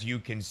 as you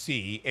can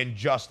see in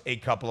just a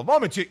couple of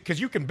moments. Because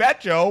you can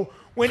bet, Joe,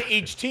 when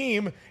each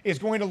team is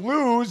going to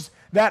lose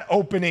that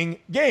opening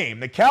game.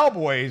 The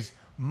Cowboys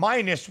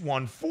minus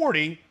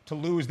 140 to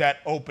lose that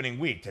opening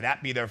week. To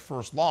that be their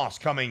first loss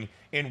coming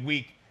in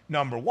week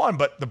number 1.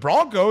 But the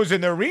Broncos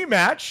in their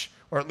rematch,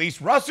 or at least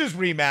Russ's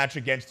rematch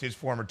against his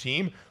former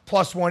team,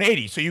 plus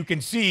 180. So you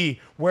can see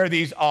where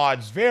these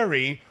odds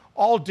vary,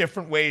 all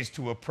different ways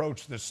to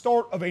approach the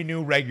start of a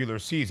new regular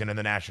season in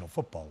the National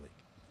Football League.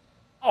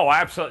 Oh,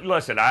 absolutely.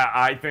 Listen,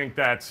 I think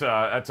that's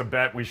a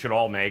bet we should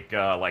all make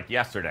like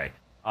yesterday.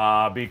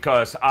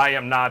 Because I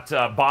am not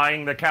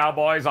buying the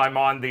Cowboys. I'm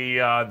on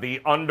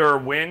the under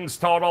wins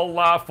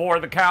total for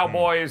the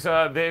Cowboys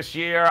this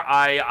year.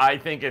 I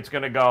think it's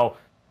going to go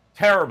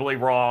terribly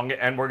wrong,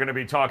 and we're going to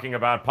be talking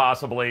about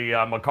possibly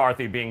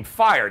McCarthy being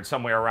fired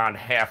somewhere around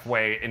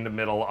halfway in the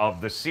middle of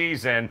the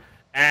season,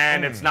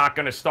 and it's not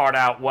going to start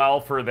out well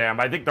for them.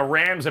 I think the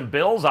Rams and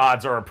Bills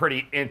odds are a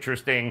pretty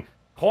interesting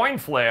coin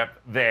flip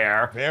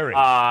there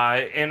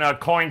in a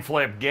coin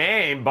flip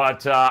game,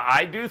 but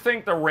I do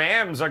think the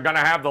Rams are going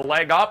to have the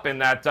leg up in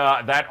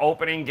that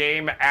opening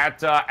game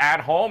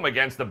at home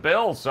against the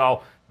Bills.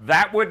 So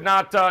that would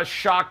not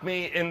shock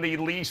me in the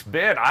least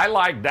bit. I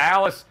like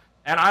Dallas,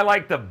 and I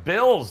like the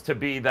Bills to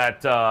be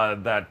that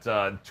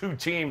 2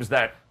 teams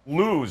that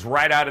lose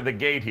right out of the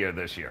gate here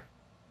this year.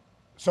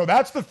 So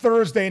that's the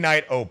Thursday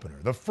night opener,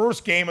 the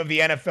first game of the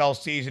NFL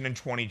season in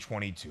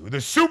 2022.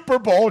 The Super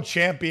Bowl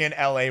champion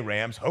LA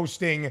Rams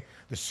hosting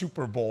the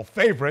Super Bowl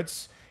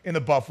favorites in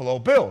the Buffalo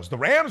Bills. The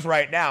Rams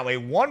right now a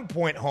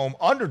 1-point home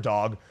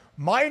underdog,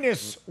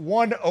 minus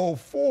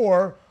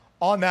 104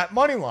 on that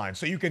money line.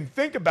 So you can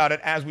think about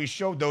it as we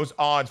showed those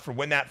odds for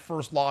when that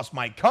first loss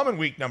might come in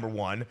week number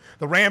 1.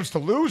 The Rams to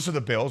lose to the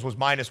Bills was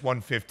minus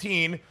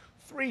 115,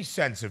 3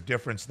 cents of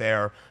difference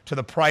there to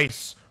the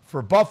price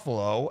for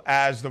Buffalo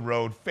as the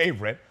road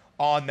favorite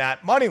on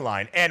that money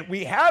line. And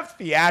we have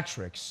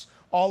theatrics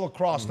all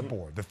across the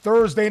board. The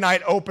Thursday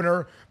night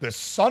opener, the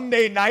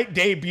Sunday night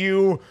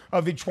debut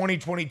of the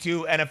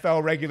 2022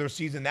 NFL regular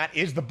season. That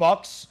is the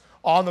Bucs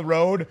on the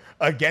road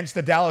against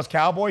the Dallas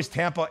Cowboys.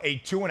 Tampa, a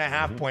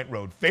 2.5-point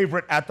road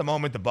favorite at the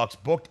moment. The Bucs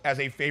booked as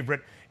a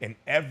favorite in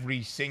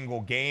every single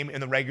game in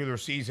the regular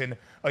season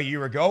a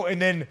year ago. And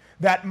then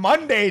that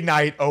Monday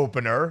night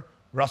opener,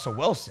 Russell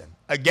Wilson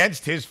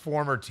against his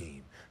former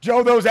team.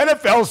 Joe, those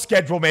NFL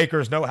schedule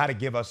makers know how to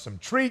give us some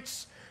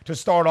treats to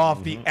start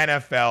off the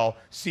NFL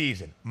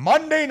season.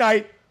 Monday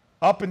night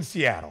up in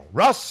Seattle,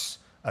 Russ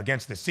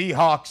against the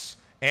Seahawks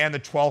and the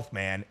 12th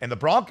man. And the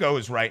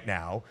Broncos right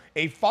now,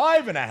 a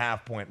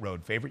 5.5-point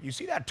road favorite. You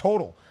see that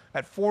total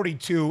at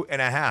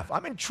 42.5.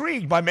 I'm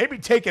intrigued by maybe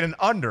taking an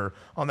under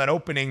on that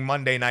opening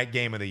Monday night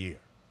game of the year.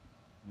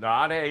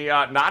 Not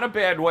a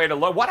bad way to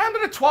look. What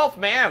happened to the 12th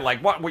man?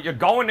 Like, what, you're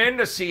going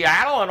into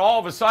Seattle and all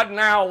of a sudden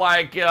now,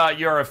 like,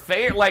 you're a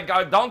favorite? Like,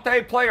 don't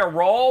they play a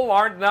role?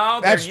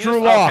 That's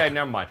Drew Lock. Okay,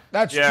 never mind.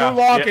 That's Drew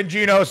Lock and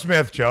Geno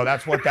Smith, Joe.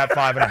 That's what that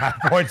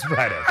 5.5-point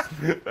spread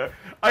is.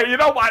 You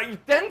know what?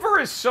 Denver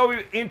is so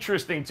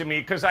interesting to me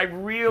because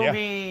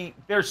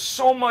there's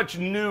so much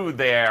new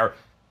there.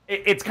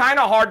 It's kind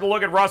of hard to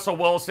look at Russell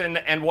Wilson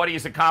and what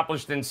he's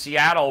accomplished in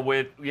Seattle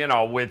with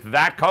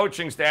that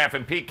coaching staff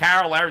and Pete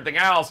Carroll and everything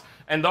else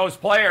and those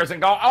players and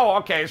go, oh,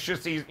 okay, it's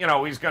just he's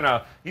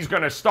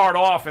gonna start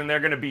off and they're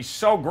gonna be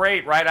so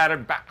great right out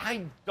of.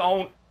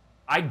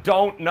 I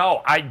don't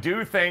know. I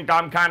do think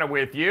I'm kind of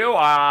with you.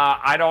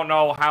 I don't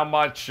know how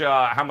much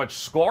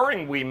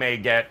scoring we may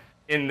get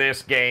in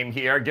this game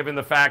here, given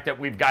the fact that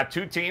we've got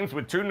two teams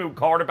with two new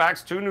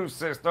quarterbacks, two new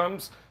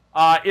systems.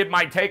 It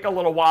might take a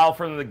little while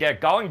for them to get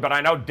going, but I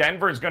know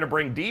Denver is going to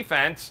bring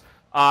defense.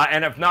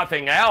 And if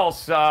nothing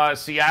else,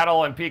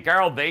 Seattle and Pete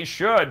Carroll, they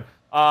should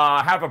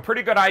have a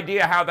pretty good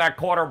idea how that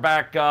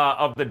quarterback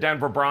of the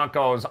Denver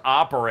Broncos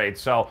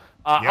operates. So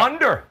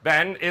under,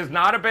 Ben, is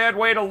not a bad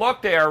way to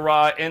look there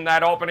in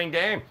that opening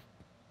game.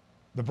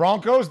 The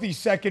Broncos, the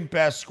second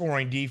best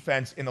scoring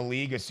defense in the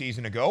league a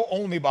season ago,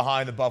 only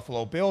behind the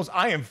Buffalo Bills.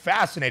 I am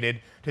fascinated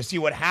to see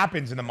what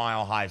happens in the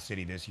Mile High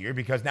City this year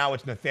because now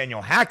it's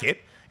Nathaniel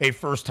Hackett, a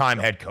first-time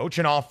head coach,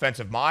 an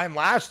offensive mind.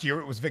 Last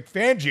year, it was Vic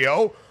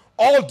Fangio.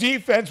 All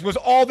defense was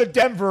all that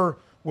Denver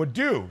would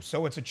do.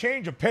 So it's a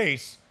change of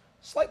pace.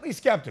 Slightly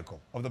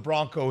skeptical of the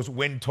Broncos'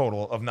 win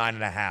total of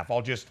 9.5.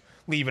 I'll just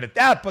leave it at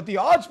that. But the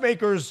odds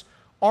makers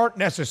aren't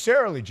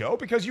necessarily, Joe,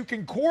 because you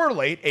can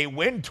correlate a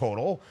win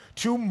total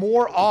to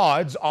more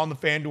odds on the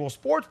FanDuel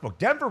Sportsbook.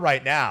 Denver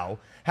right now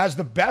has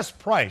the best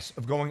price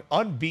of going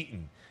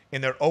unbeaten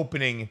in their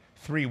opening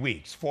 3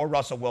 weeks for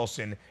Russell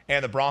Wilson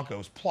and the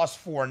Broncos, plus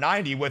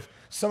 490 with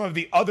some of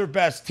the other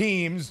best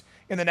teams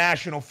in the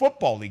National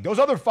Football League. Those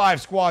other 5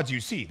 squads you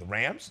see, the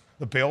Rams,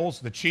 the Bills,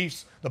 the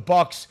Chiefs, the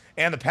Bucks,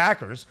 and the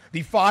Packers,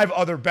 the 5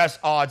 other best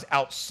odds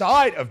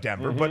outside of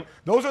Denver, but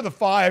those are the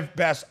 5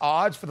 best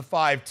odds for the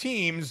 5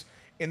 teams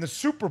in the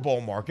Super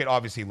Bowl market,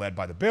 obviously led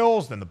by the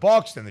Bills, then the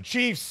Bucks, then the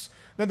Chiefs,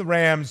 then the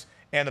Rams,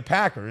 and the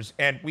Packers.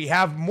 And we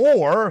have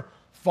more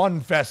fun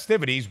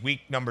festivities week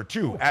number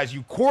 2 as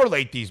you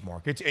correlate these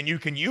markets, and you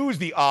can use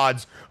the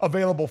odds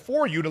available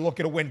for you to look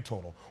at a win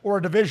total or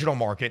a divisional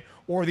market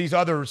or these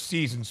other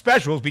season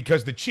specials,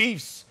 because the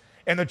Chiefs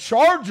and the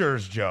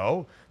Chargers,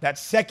 Joe, that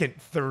second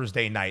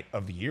Thursday night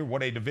of the year,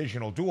 what a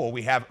divisional duel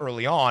we have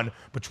early on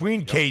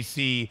between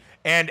KC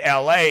and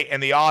LA,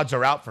 and the odds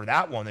are out for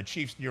that one. The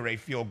Chiefs are a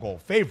field goal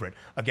favorite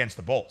against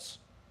the Bulls.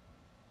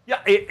 Yeah,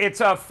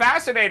 it's a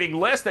fascinating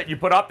list that you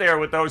put up there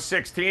with those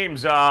 6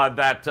 teams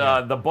that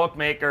the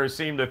bookmakers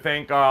seem to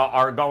think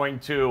are going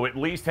to at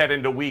least head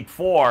into week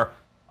 4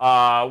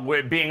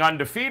 with being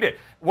undefeated.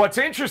 What's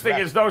interesting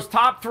is those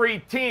top 3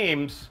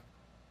 teams,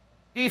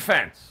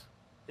 defense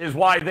is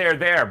why they're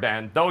there,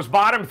 Ben. Those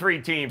bottom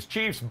 3 teams,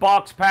 Chiefs,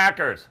 Bucks,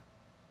 Packers,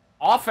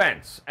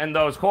 offense and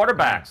those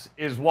quarterbacks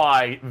is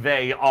why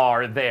they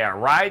are there,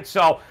 right?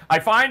 So I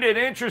find it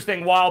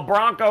interesting. While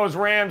Broncos,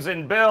 Rams,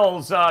 and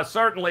Bills,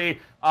 certainly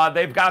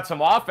they've got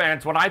some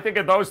offense. When I think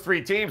of those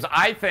 3 teams,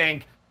 I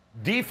think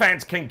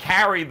defense can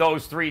carry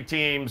those 3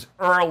 teams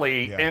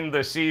early in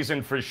the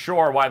season for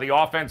sure while the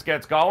offense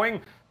gets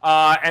going.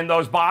 And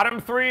those bottom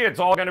 3, it's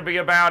all going to be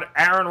about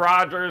Aaron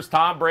Rodgers,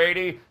 Tom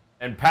Brady,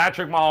 and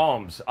Patrick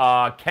Mahomes.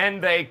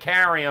 Can they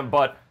carry him?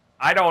 But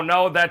I don't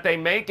know that they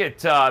make it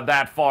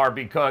that far,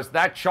 because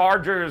that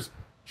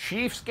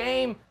Chargers-Chiefs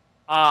game,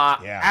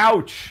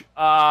 ouch.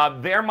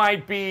 There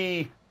might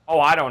be,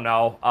 I don't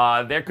know.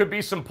 There could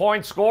be some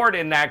points scored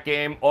in that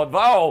game,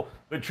 although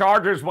the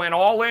Chargers went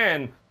all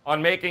in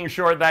on making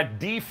sure that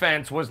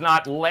defense was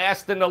not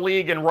last in the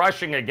league in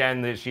rushing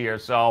again this year.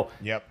 So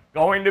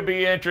going to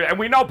be interesting. And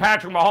we know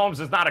Patrick Mahomes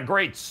is not a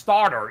great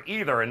starter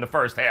either in the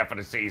first half of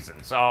the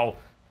season. So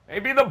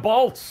maybe the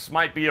Bolts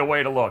might be a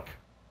way to look.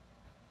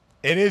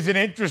 It is an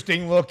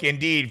interesting look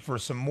indeed for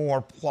some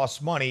more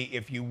plus money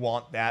if you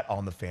want that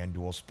on the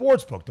FanDuel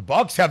Sportsbook. The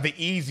Bucks have the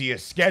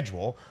easiest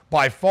schedule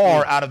by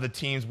far out of the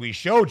teams we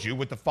showed you,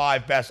 with the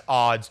 5 best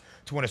odds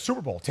to win a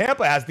Super Bowl.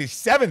 Tampa has the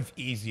 7th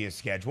easiest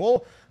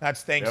schedule.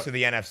 That's thanks to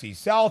the NFC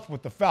South,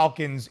 with the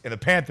Falcons and the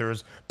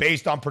Panthers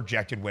based on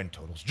projected win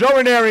totals. Joe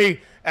Raineri,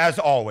 as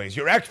always,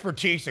 your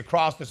expertise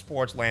across the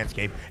sports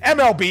landscape.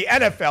 MLB,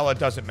 NFL, it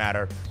doesn't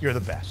matter. You're the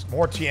best.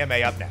 More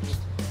TMA up next.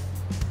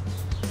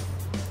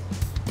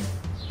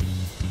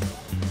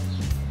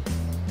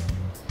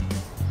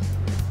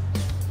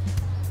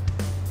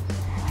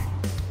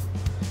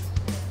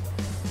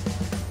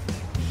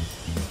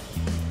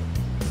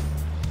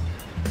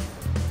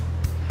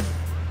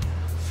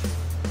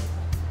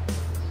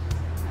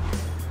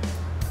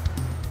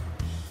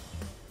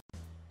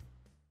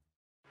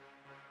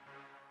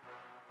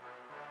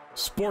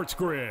 Sports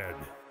Grid.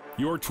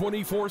 your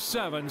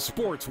 24/7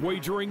 sports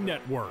wagering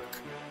network.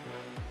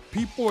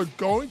 People are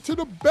going to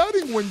the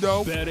betting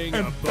window Betting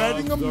and above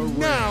betting the them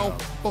now rim.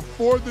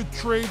 before the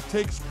trade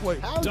takes place.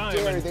 How dare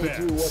Diamond they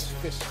do bets.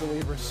 what's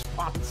fiscally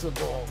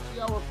responsible? See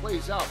how it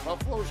plays out.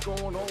 Buffalo's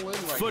going all in right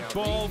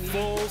Football now. They need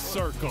full to put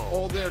circle.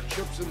 all their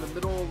chips in the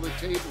middle of the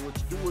table.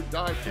 It's do or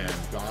die for And them.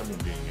 Godwin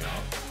being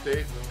out,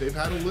 they've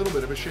had a little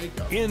bit of a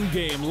shakeup.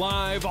 In-game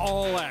live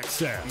all You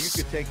access.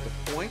 could take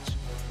the points.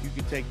 You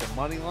could take the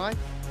money line.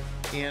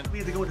 And We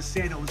had to go to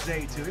San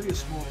Jose, too. Maybe a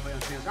small play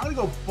on San Jose. I'm going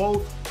to go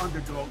both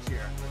underdogs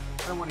here.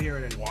 I don't want to hear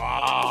it anymore.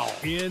 Wow.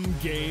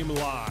 In-game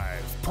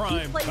live. He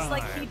Prime plays time.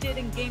 like he did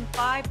in Game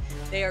 5.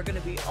 They are going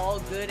to be all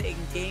good in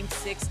Game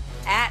 6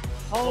 at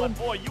home.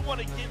 Boy, you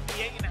want to give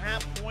me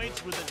 8.5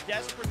 points with a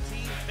desperate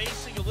team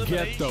facing Get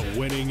elimination. the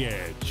winning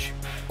edge.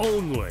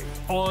 Only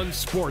on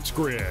Sports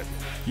Grid,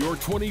 your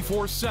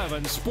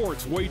 24/7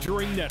 sports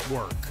wagering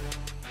network.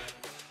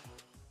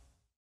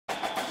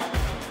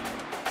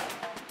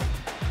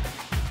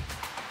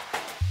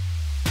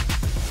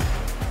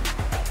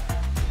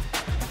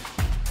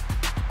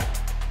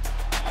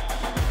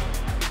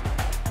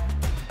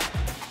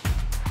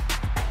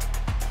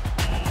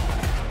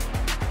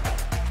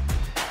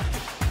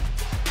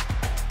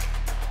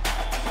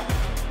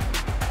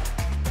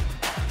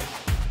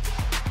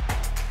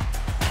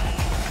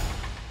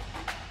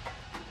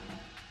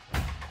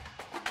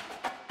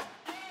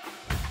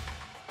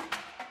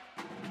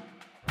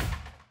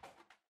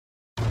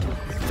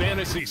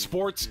 Fantasy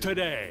Sports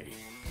Today.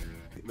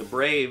 The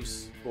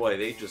Braves, boy,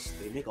 they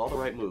make all the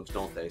right moves,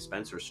 don't they?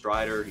 Spencer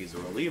Strider, he's a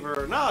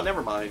reliever. No,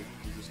 never mind.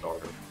 He's a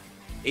starter.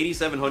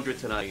 8,700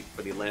 tonight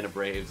for the Atlanta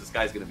Braves. This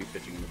guy's going to be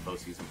pitching in the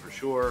postseason for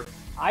sure.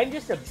 I'm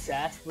just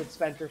obsessed with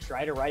Spencer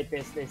Strider, right?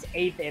 This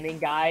eighth inning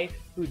guy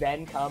who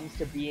then comes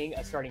to being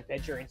a starting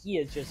pitcher, and he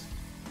is just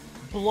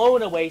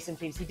blown away some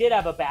teams. He did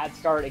have a bad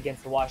start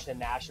against the Washington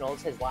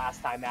Nationals his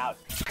last time out.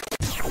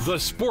 The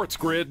Sports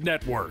Grid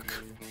Network.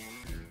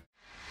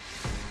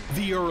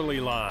 The early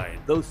line.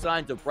 Those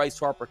signs of Bryce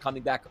Harper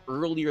coming back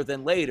earlier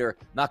than later,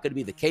 not going to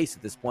be the case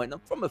at this point.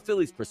 And from a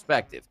Phillies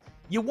perspective,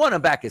 you want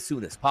him back as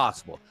soon as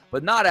possible,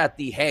 but not at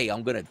the, hey,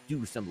 I'm going to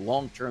do some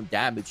long-term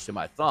damage to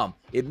my thumb.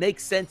 It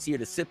makes sense here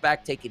to sit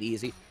back, take it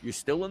easy. You're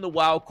still in the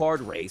wild card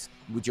race.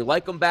 Would you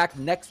like him back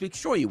next week?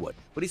 Sure you would,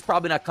 but he's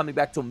probably not coming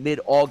back till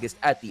mid-August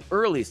at the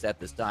earliest at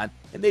this time,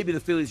 and maybe the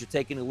Phillies are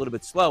taking it a little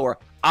bit slower,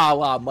 a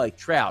la Mike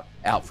Trout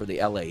out for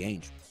the LA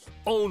Angels.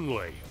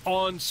 Only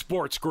on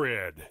Sports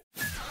Grid.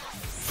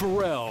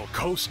 Pharrell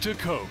Coast to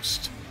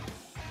Coast.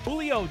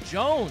 Julio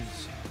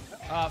Jones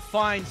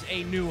finds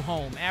a new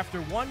home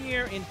after 1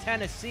 year in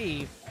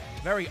Tennessee,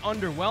 very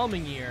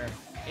underwhelming year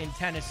in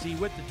Tennessee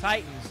with the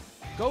Titans.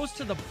 Goes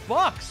to the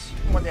Bucks.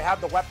 When they have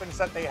the weapons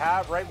that they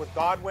have, right, with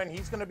Godwin,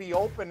 he's going to be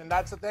open, and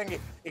that's the thing.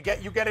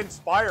 You get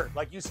inspired.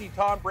 Like, you see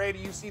Tom Brady,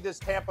 you see this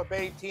Tampa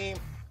Bay team,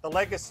 the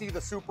legacy,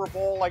 the Super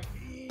Bowl. Like,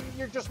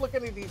 you're just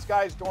looking at these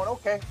guys going,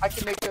 okay, I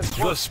can make this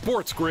work. The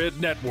Sports Grid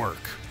Network.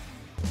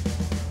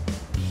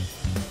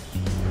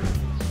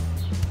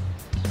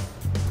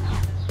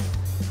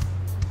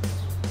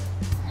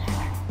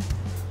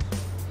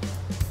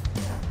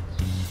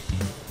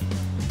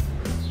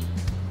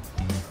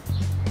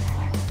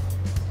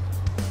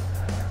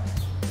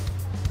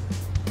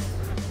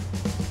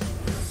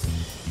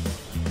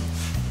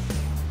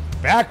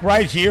 Back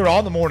right here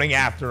on the morning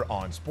after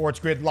on Sports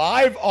Grid,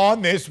 live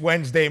on this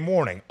Wednesday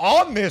morning.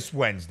 On this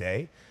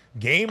Wednesday,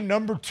 game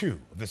number 2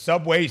 of the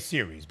Subway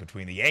Series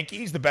between the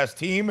Yankees, the best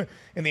team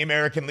in the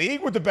American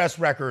League with the best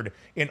record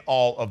in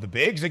all of the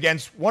bigs,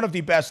 against one of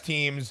the best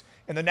teams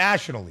in the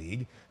National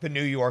League, the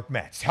New York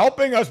Mets.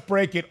 Helping us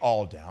break it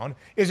all down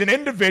is an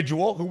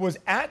individual who was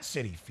at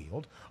Citi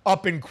Field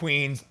up in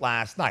Queens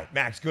last night.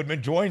 Max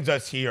Goodman joins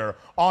us here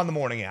on the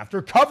morning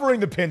after, covering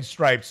the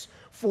Pinstripes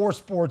for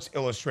Sports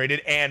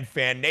Illustrated and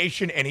Fan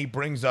Nation, and he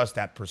brings us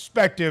that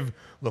perspective,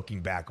 looking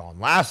back on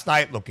last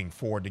night, looking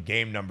forward to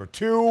game number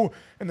 2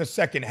 in the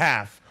second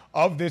half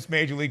of this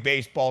Major League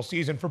Baseball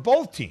season for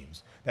both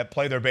teams that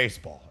play their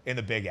baseball in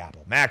the Big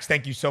Apple. Max,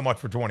 thank you so much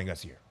for joining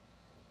us here.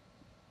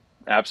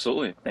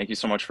 Absolutely. Thank you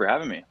so much for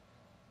having me.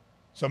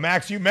 So,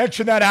 Max, you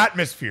mentioned that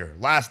atmosphere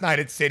last night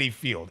at Citi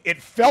Field.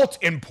 It felt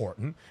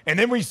important, and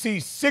then we see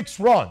 6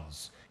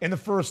 runs in the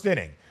first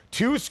inning.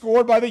 2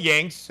 scored by the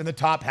Yanks in the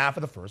top half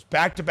of the first.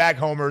 Back-to-back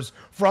homers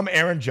from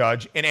Aaron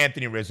Judge and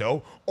Anthony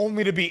Rizzo,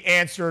 only to be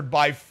answered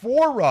by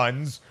 4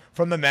 runs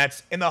from the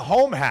Mets in the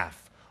home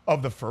half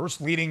of the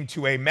first, leading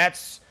to a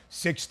Mets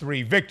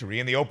 6-3 victory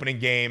in the opening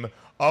game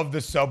of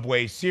the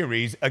Subway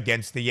Series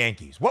against the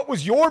Yankees. What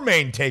was your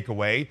main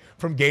takeaway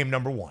from game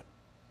number 1?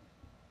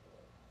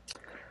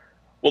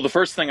 Well, the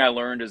first thing I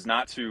learned is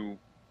not to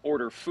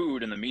order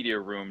food in the media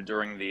room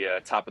during the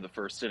top of the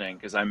first inning,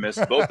 because I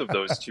missed both of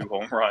those 2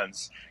 home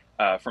runs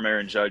from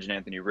Aaron Judge and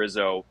Anthony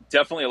Rizzo.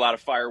 Definitely a lot of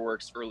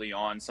fireworks early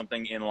on,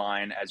 something in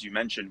line, as you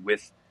mentioned,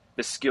 with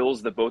the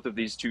skills that both of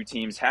these 2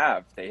 teams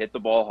have. They hit the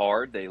ball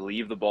hard, they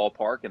leave the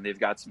ballpark, and they've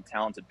got some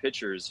talented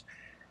pitchers.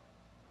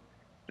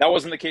 That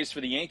wasn't the case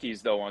for the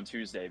Yankees, though, on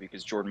Tuesday,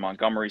 because Jordan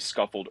Montgomery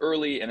scuffled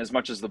early, and as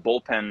much as the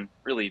bullpen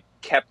really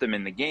kept them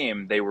in the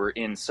game, they were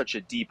in such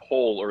a deep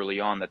hole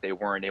early on that they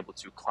weren't able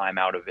to climb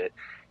out of it.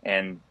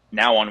 And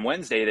now on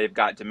Wednesday, they've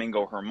got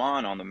Domingo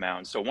Germán on the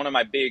mound. So one of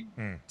my big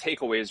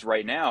takeaways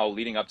right now,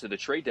 leading up to the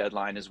trade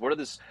deadline, is what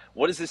is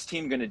this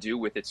team going to do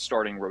with its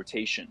starting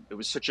rotation? It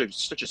was such a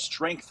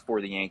strength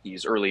for the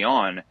Yankees early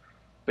on,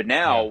 but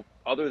now,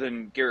 other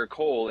than Garrett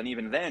Cole, and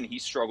even then he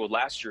struggled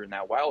last year in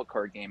that wild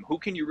card game, who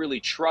can you really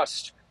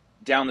trust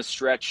down the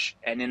stretch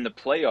and in the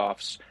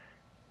playoffs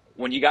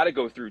when you got to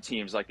go through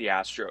teams like the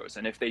Astros?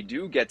 And if they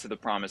do get to the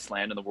promised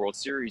land in the World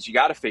Series, you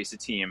got to face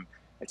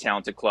a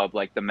talented club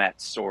like the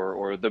Mets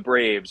or the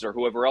Braves or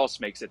whoever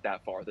else makes it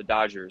that far, the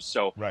Dodgers.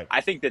 So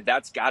I think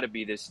that's got to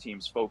be this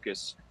team's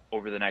focus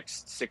over the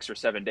next 6 or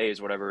 7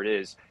 days, whatever it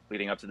is,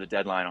 leading up to the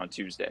deadline on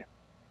Tuesday.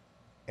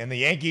 And the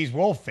Yankees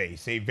will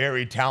face a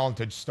very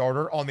talented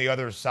starter on the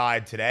other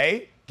side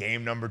today.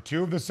 Game number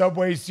 2 of the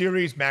Subway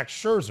Series, Max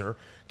Scherzer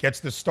gets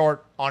the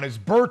start on his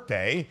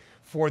birthday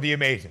for the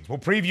Amazons. We'll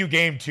preview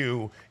Game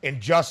 2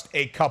 in just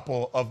a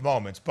couple of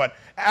moments. But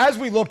as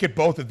we look at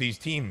both of these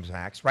teams,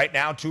 Max, right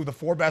now, 2 of the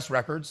 4 best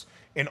records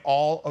in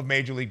all of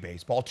Major League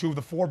Baseball, 2 of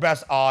the 4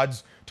 best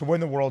odds to win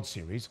the World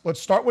Series.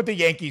 Let's start with the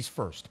Yankees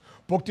first.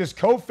 Booked as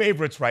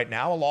co-favorites right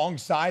now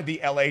alongside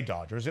the LA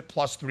Dodgers at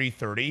plus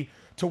 330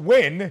 to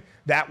win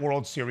that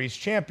World Series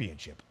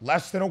championship.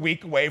 Less than a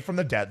week away from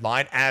the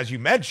deadline, as you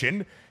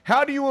mentioned.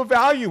 How do you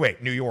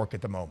evaluate New York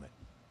at the moment?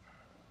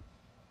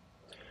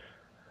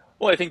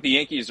 Well, I think the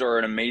Yankees are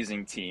an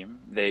amazing team.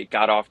 They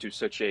got off to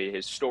such a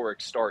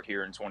historic start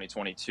here in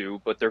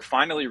 2022, but they're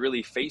finally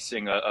really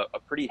facing a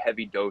pretty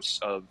heavy dose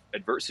of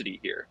adversity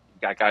here.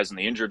 You've got guys on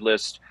the injured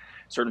list.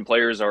 Certain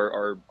players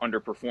are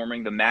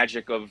underperforming. The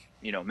magic of,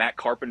 Matt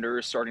Carpenter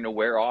is starting to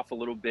wear off a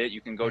little bit. You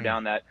can go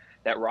down that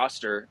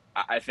roster.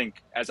 I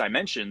think, as I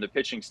mentioned, the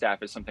pitching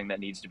staff is something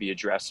that needs to be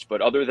addressed.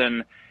 But other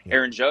than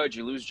Aaron Judge,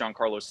 you lose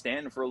Giancarlo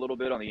Stanton for a little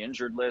bit on the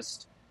injured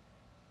list.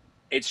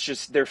 It's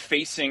just they're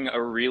facing a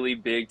really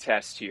big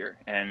test here.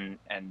 And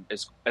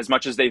as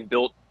much as they've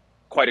built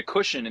quite a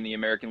cushion in the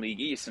American League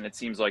East, and it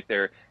seems like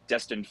they're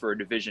destined for a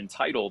division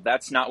title,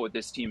 that's not what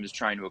this team is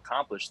trying to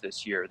accomplish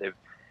this year.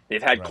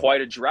 They've had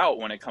quite a drought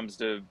when it comes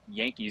to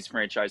Yankees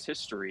franchise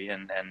history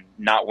and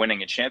not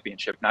winning a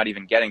championship, not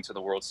even getting to the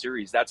World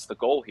Series. That's the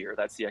goal here.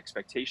 That's the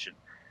expectation.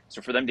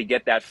 So for them to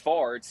get that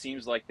far, it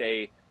seems like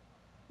they,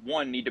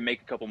 need to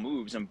make a couple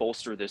moves and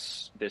bolster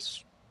this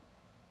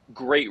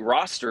great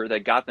roster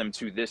that got them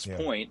to this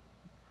point.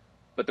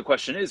 But the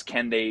question is,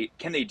 can they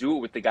do it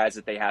with the guys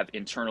that they have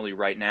internally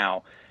right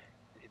now?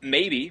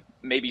 Maybe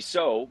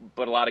so,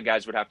 but a lot of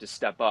guys would have to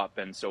step up.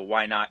 And so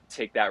why not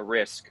take that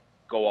risk,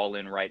 go all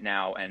in right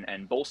now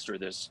and bolster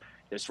this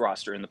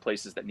roster in the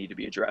places that need to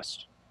be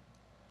addressed?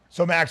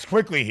 So, Max,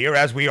 quickly here,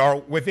 as we are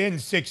within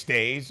 6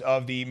 days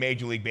of the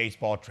Major League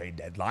Baseball trade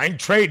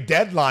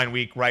deadline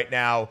week right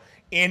now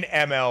in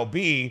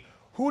MLB,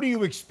 who do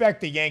you expect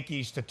the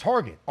Yankees to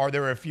target? Are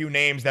there a few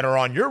names that are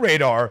on your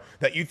radar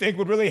that you think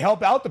would really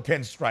help out the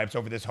Pinstripes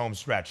over this home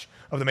stretch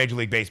of the Major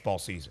League Baseball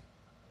season?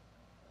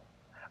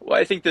 Well,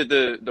 I think that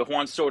the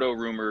Juan Soto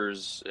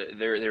rumors,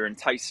 they're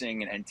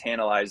enticing and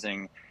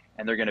tantalizing,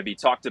 and they're going to be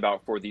talked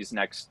about for these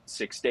next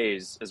 6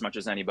 days as much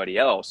as anybody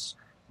else.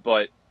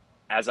 But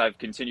as I've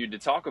continued to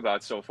talk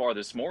about so far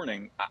this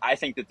morning, I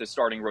think that the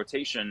starting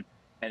rotation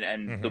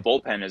and the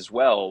bullpen as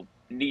well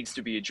needs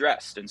to be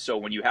addressed. And so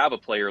when you have a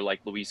player like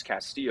Luis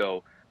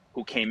Castillo,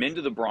 who came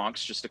into the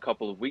Bronx just a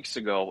couple of weeks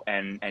ago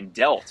and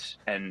dealt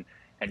and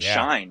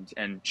shined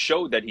and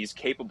showed that he's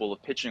capable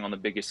of pitching on the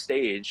biggest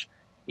stage,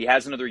 he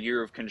has another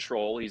year of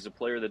control. He's a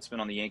player that's been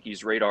on the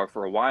Yankees' radar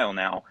for a while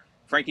now.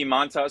 Frankie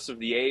Montas of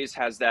the A's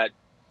has that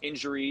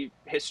injury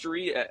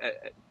history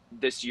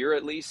this year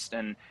at least,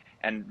 and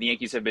the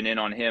Yankees have been in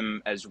on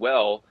him as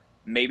well.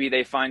 Maybe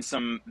they find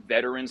some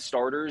veteran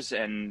starters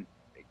and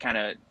kind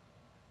of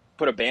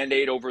put a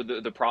Band-Aid over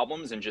the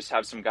problems and just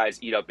have some guys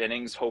eat up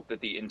innings, hope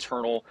that the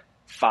internal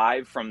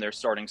 5 from their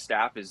starting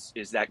staff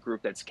is that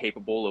group that's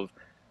capable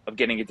of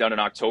getting it done in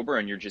October,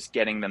 and you're just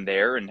getting them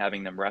there and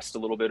having them rest a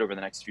little bit over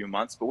the next few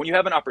months. But when you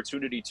have an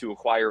opportunity to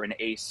acquire an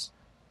ace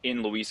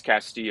in Luis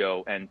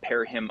Castillo and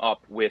pair him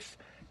up with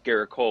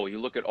Garrett Cole, you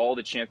look at all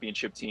the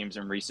championship teams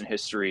in recent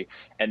history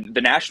and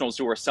the Nationals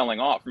who are selling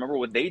off. Remember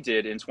what they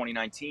did in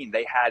 2019?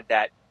 They had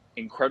that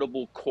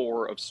incredible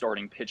core of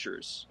starting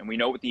pitchers, and we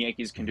know what the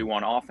Yankees can do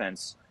on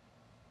offense.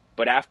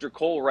 But after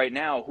Cole right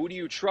now, who do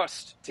you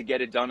trust to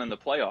get it done in the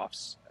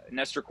playoffs?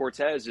 Nestor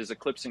Cortez is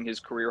eclipsing his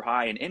career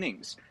high in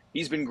innings.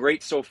 He's been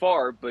great so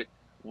far, but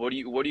what are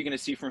you going to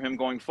see from him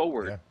going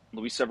forward?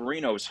 Luis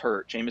Severino's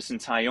hurt. Jamison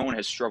Tyone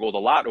has struggled a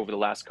lot over the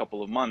last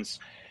couple of months.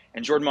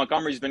 And Jordan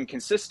Montgomery's been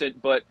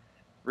consistent, but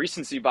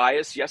recency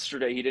bias,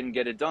 yesterday he didn't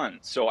get it done.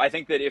 So I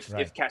think that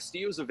if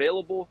Castillo's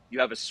available, you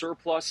have a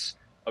surplus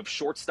of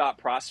shortstop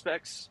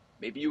prospects.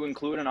 Maybe you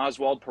include an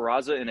Oswald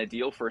Peraza in a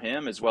deal for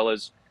him, as well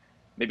as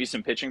maybe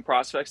some pitching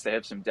prospects. They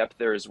have some depth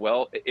there as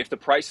well. If the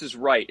price is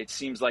right, it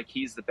seems like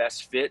he's the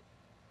best fit,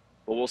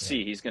 but we'll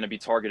see. He's going to be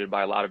targeted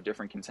by a lot of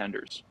different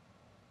contenders.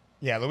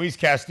 Yeah, Luis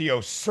Castillo,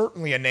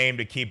 certainly a name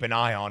to keep an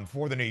eye on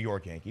for the New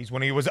York Yankees.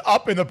 When he was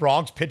up in the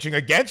Bronx pitching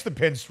against the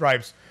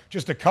Pinstripes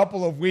just a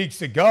couple of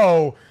weeks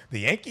ago,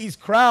 the Yankees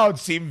crowd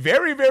seemed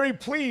very, very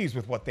pleased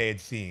with what they had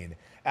seen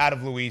out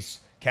of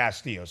Luis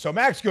Castillo. So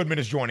Max Goodman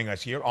is joining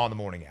us here on the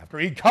morning after.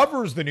 He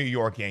covers the New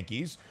York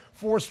Yankees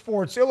for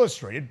Sports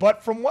Illustrated.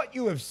 But from what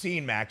you have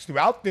seen, Max,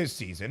 throughout this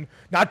season,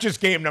 not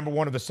just game number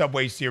 1 of the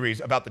Subway Series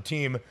about the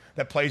team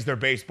that plays their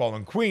baseball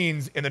in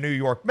Queens in the New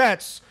York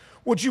Mets,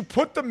 would you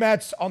put the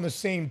Mets on the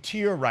same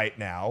tier right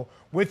now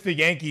with the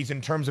Yankees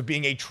in terms of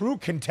being a true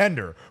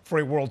contender for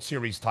a World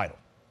Series title?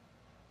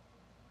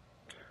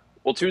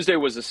 Well, Tuesday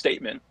was a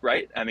statement,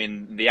 right? I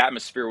mean, the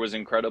atmosphere was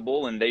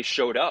incredible, and they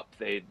showed up.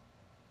 They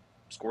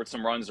scored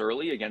some runs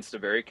early against a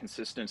very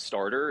consistent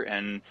starter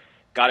and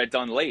got it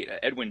done late.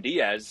 Edwin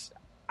Diaz,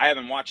 I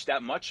haven't watched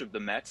that much of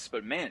the Mets,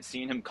 but man,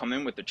 seeing him come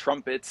in with the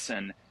trumpets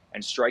and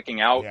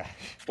striking out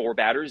 4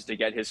 batters to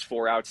get his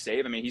 4-out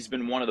save. I mean, he's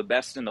been one of the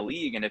best in the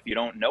league, and if you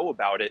don't know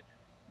about it,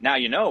 now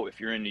you know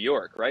if you're in New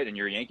York, right? And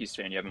you're a Yankees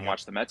fan, you haven't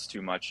watched the Mets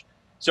too much.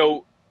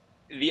 So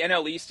the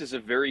NL East is a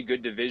very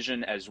good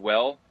division as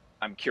well.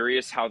 I'm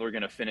curious how they're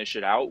going to finish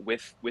it out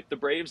with the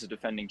Braves, a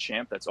defending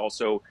champ that's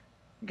also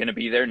going to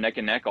be there neck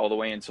and neck all the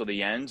way until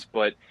the end.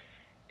 But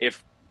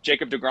if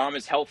Jacob deGrom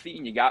is healthy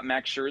and you got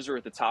Max Scherzer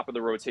at the top of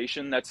the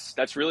rotation,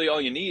 that's really all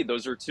you need.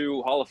 Those are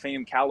 2 Hall of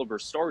Fame caliber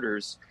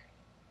starters.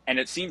 And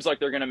it seems like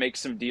they're going to make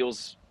some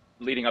deals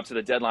leading up to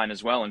the deadline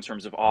as well in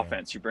terms of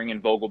offense. You bring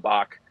in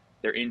Vogelbach.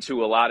 They're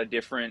into a lot of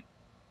different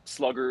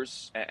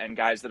sluggers and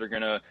guys that are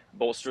going to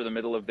bolster the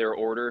middle of their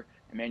order.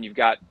 And, man, you've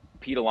got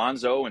Pete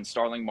Alonso and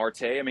Starling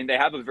Marte. I mean, they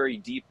have a very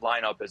deep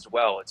lineup as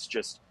well. It's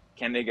just,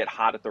 can they get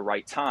hot at the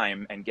right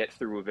time and get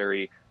through a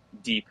very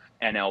deep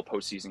NL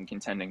postseason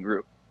contending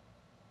group?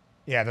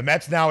 Yeah, the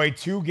Mets now a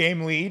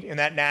 2-game lead in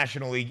that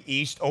National League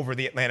East over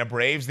the Atlanta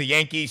Braves. The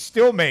Yankees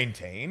still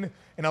maintain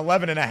an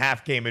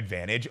 11.5-game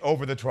advantage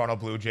over the Toronto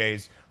Blue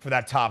Jays for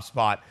that top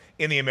spot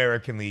in the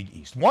American League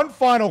East. One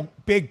final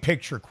big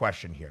picture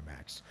question here,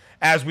 Max.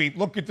 As we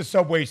look at the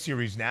Subway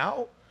Series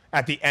now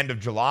at the end of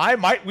July,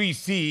 might we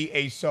see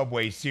a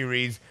Subway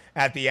Series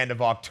at the end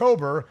of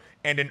October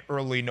and in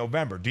early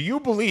November? Do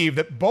you believe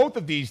that both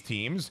of these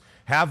teams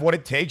have what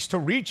it takes to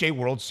reach a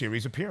World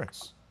Series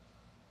appearance?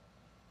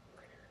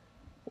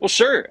 Well,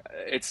 sure.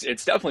 It's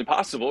definitely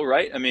possible,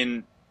 right? I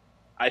mean,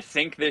 I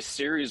think this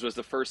series was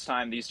the first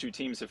time these 2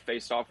 teams have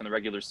faced off in the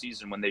regular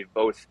season when they've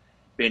both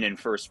been in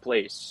first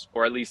place,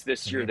 or at least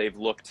this year they've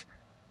looked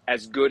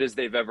as good as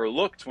they've ever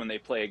looked when they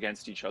play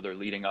against each other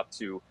leading up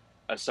to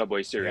a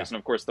Subway Series. And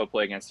of course, they'll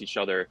play against each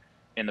other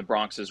in the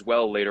Bronx as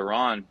well later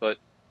on. But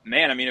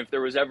man, I mean, if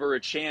there was ever a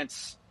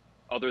chance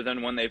other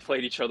than when they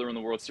played each other in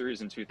the World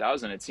Series in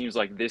 2000, it seems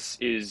like this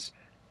is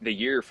the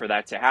year for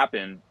that to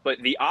happen. But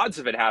the odds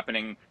of it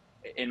happening,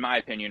 in my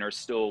opinion, are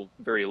still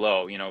very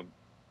low. You know,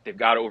 they've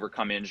got to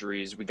overcome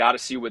injuries. We got to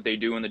see what they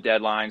do in the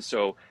deadline.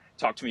 So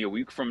talk to me a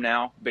week from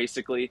now,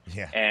 basically.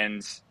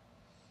 And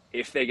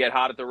if they get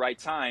hot at the right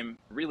time,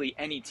 really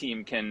any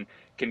team can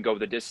go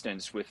the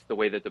distance with the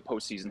way that the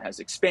postseason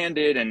has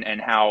expanded and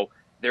how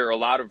there are a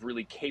lot of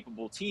really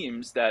capable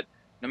teams that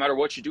no matter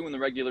what you do in the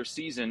regular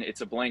season,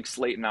 it's a blank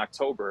slate in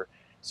October.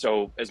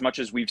 So as much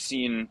as we've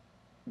seen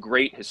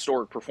great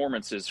historic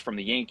performances from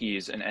the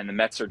Yankees and the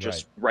Mets are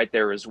just right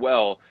there as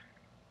well,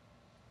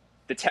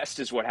 the test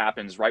is what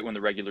happens right when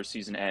the regular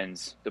season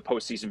ends, the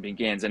postseason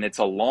begins, and it's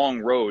a long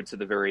road to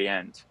the very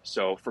end.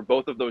 So for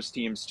both of those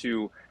teams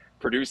to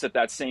produce at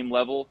that same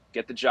level,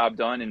 get the job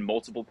done in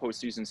multiple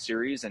postseason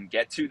series and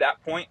get to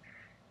that point,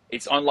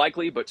 it's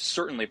unlikely, but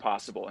certainly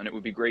possible, and it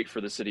would be great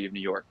for the city of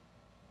New York.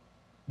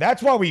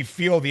 That's why we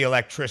feel the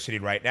electricity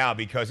right now,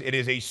 because it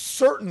is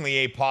certainly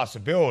a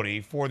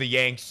possibility for the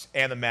Yanks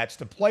and the Mets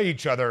to play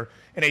each other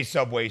in a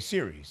Subway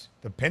Series.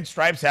 The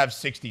Pinstripes have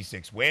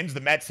 66 wins.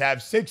 The Mets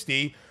have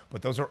 60,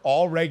 but those are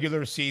all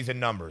regular season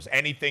numbers.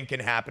 Anything can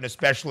happen,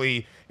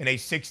 especially in a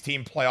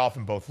 6-team playoff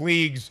in both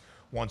leagues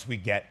once we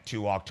get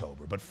to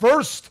October. But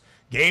first,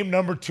 game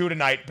number 2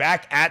 tonight,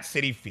 back at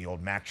Citi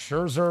Field. Max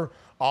Scherzer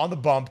on the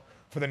bump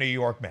for the New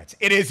York Mets.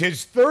 It is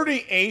his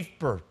 38th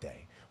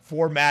birthday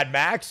for Mad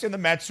Max, and the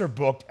Mets are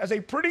booked as a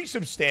pretty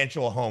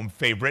substantial home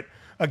favorite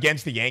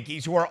against the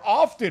Yankees, who are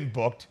often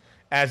booked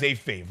as a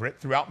favorite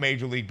throughout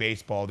Major League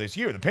Baseball this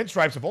year. The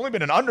Pinstripes have only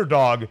been an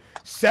underdog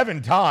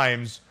 7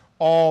 times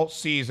all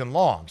season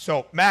long.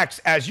 So, Max,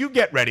 as you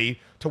get ready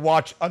to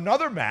watch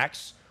another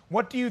Max,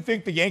 what do you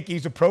think the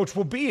Yankees' approach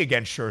will be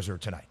against Scherzer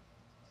tonight?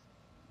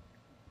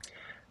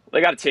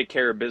 They got to take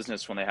care of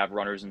business when they have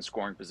runners in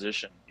scoring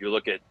position. You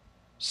look at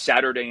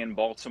Saturday in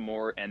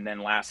Baltimore and then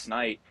last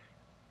night,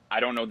 I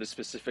don't know the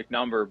specific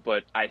number,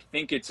 but I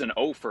think it's an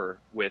offer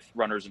with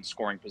runners in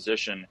scoring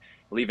position,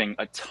 leaving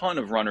a ton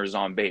of runners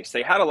on base.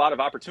 They had a lot of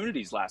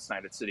opportunities last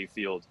night at Citi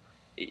Field.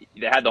 They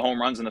had the home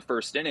runs in the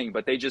first inning,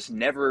 but they just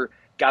never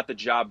got the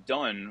job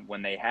done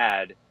when they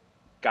had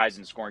guys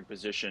in scoring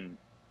position,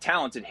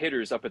 talented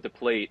hitters up at the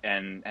plate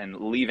and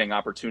leaving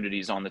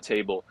opportunities on the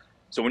table.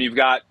 So when you've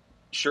got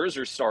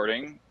Scherzer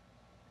starting,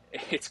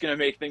 it's going to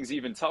make things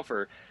even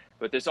tougher.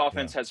 But this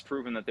offense has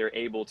proven that they're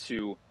able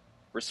to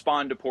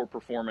respond to poor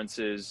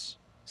performances,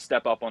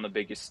 step up on the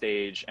biggest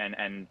stage,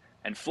 and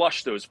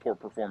flush those poor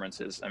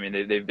performances. I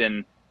mean, they've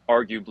been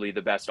arguably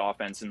the best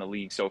offense in the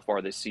league so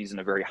far this season,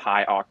 a very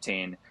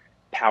high-octane,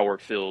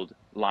 power-filled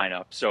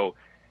lineup. So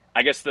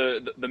I guess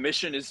the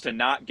mission is to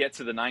not get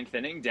to the ninth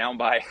inning down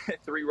by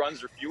 3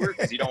 runs or fewer,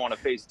 because you don't want to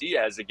face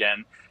Diaz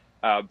again.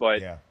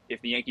 But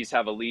if the Yankees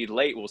have a lead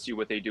late, we'll see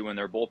what they do in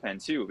their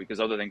bullpen too, because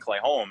other than Clay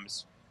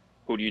Holmes,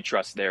 who do you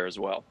trust there as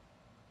well?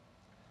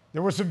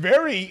 There were some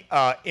very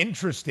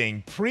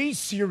interesting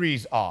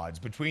pre-series odds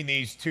between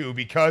these two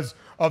because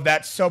of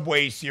that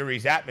Subway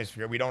Series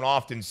atmosphere we don't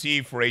often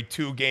see for a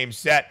 2-game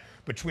set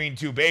between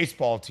 2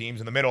 baseball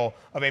teams in the middle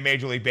of a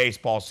Major League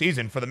Baseball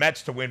season. For the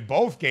Mets to win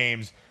both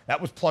games,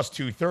 that was plus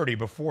 230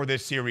 before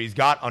this series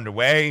got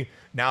underway.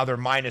 Now they're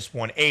minus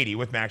 180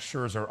 with Max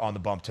Scherzer on the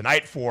bump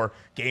tonight for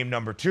game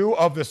number 2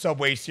 of the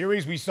Subway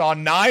Series. We saw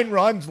 9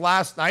 runs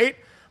last night.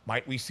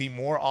 Might we see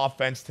more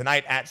offense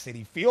tonight at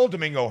Citi Field?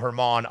 Domingo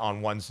Germán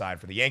on one side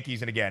for the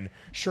Yankees, and again,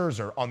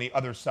 Scherzer on the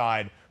other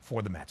side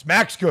for the Mets.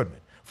 Max Goodman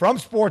from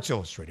Sports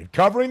Illustrated,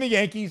 covering the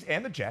Yankees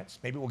and the Jets.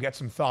 Maybe we'll get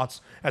some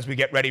thoughts as we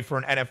get ready for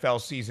an NFL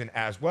season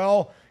as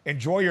well.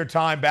 Enjoy your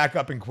time back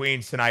up in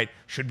Queens tonight.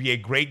 Should be a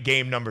great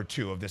game number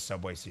 2 of this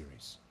Subway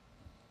Series.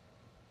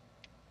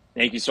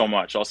 Thank you so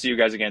much. I'll see you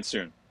guys again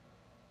soon.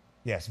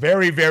 Yes,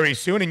 very, very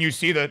soon. And you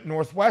see the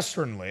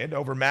Northwestern lid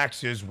over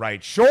Max's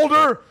right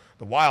shoulder.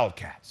 The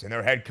Wildcats and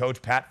their head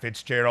coach, Pat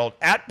Fitzgerald,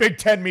 at Big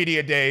Ten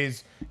Media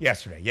Days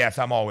yesterday. Yes,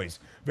 I'm always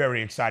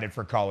very excited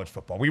for college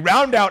football. We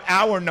round out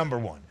hour number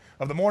 1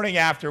 of the morning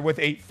after with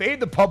a Fade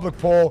the Public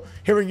poll,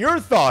 hearing your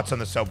thoughts on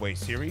the Subway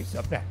Series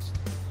up next.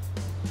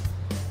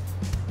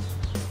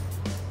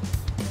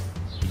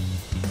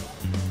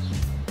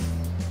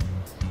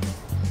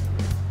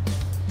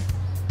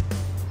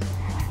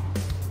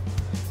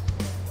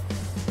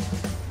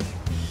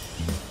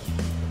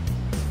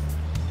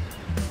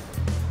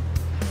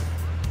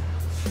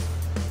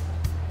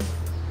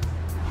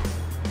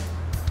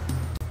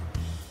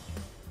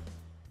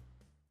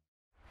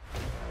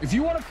 If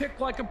you want to pick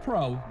like a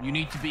pro, you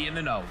need to be in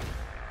the know.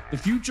 The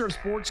future of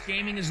sports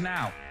gaming is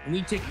now, and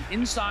we take you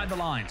inside the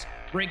lines,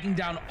 breaking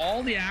down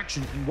all the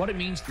action and what it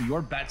means for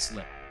your bet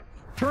slip.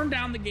 Turn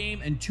down the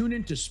game and tune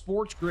into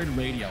Sports Grid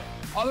Radio.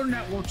 Other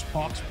networks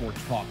talk sports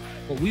talk,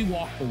 but we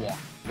walk the walk,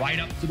 right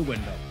up to the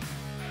window.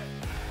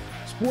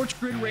 Sports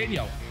Grid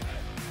Radio.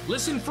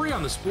 Listen free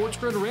on the Sports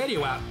Grid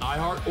Radio app,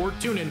 iHeart or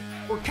TuneIn,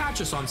 or catch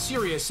us on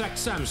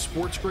SiriusXM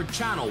Sports Grid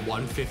Channel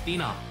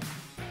 159.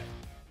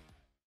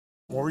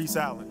 Maurice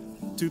Allen,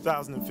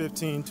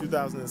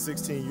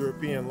 2015-2016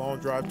 European Long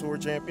Drive Tour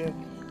Champion,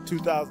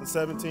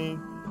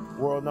 2017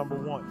 World Number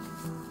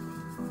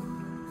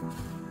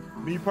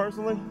 1. Me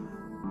personally,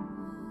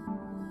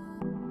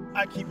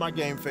 I keep my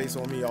game face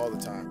on me all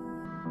the time.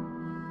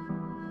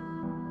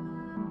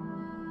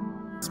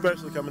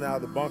 Especially coming out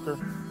of the bunker,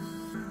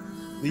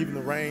 leaving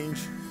the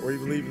range, or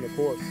even leaving the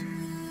course.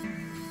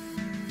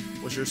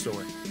 What's your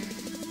story?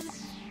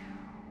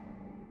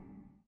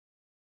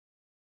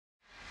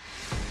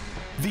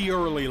 The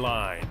early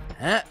line.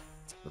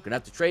 Looking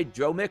at to trade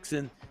Joe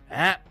Mixon.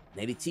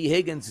 Maybe T.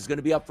 Higgins is going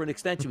to be up for an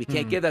extension. We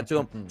can't give that to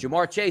him.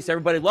 Jamar Chase,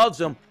 everybody loves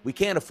him. We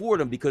can't afford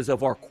him because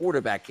of our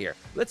quarterback here.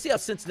 Let's see how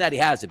Cincinnati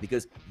has it,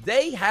 because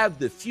they have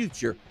the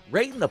future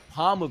right in the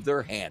palm of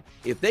their hand.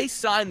 If they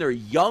sign their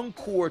young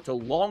core to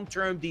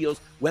long-term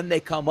deals when they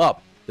come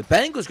up, the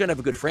Bengals are going to have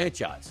a good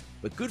franchise.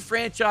 But good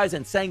franchise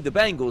and saying the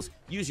Bengals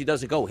usually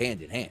doesn't go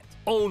hand in hand.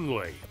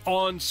 Only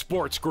on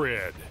Sports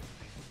Grid.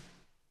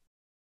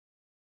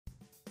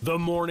 The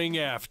morning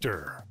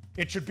after.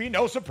 It should be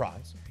no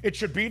surprise. It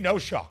should be no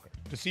shocker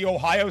to see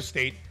Ohio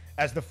State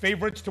as the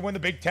favorites to win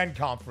the Big Ten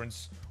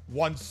Conference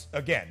once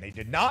again. They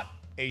did not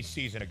a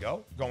season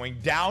ago,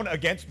 going down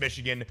against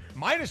Michigan.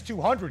 Minus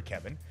 200,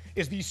 Kevin,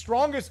 is the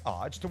strongest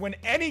odds to win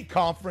any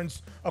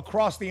conference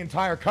across the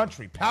entire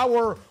country,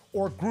 power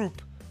or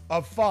group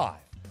of 5.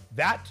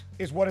 That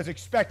is what is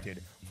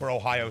expected for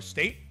Ohio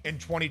State in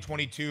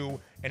 2022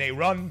 in a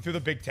run through the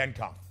Big Ten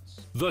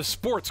Conference. The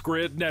Sports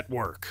Grid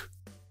Network.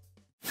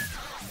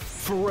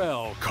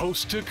 Pharrell,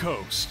 Coast to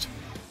Coast.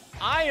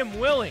 I am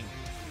willing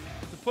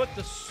to put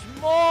the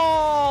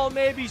small,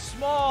 maybe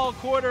small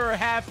quarter or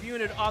half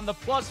unit on the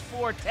plus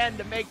 410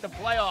 to make the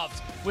playoffs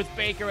with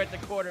Baker at the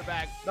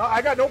quarterback. No,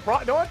 I got no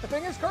problem. You know what the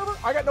thing is, Carver?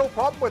 I got no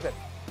problem with it.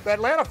 The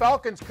Atlanta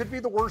Falcons could be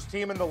the worst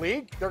team in the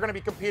league. They're going to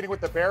be competing with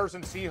the Bears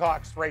and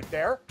Seahawks right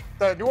there.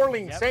 The New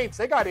Orleans Saints,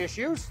 they got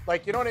issues.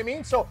 Like, you know what I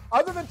mean? So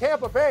other than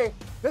Tampa Bay,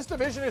 this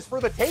division is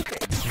for the taking.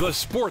 The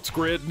Sports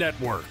Grid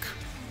Network.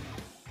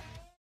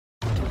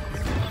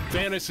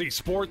 Fantasy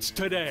Sports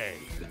Today.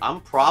 I'm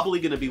probably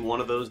going to be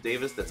one of those,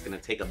 Davis, that's going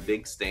to take a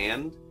big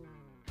stand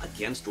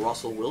against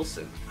Russell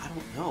Wilson. I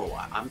don't know.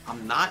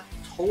 I'm not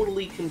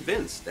totally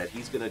convinced that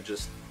he's going to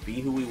just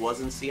be who he was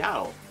in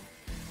Seattle.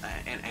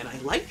 And I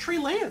like Trey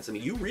Lance. I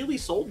mean, you really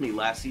sold me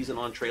last season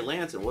on Trey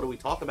Lance. And what do we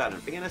talk about in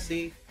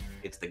fantasy?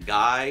 It's the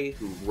guy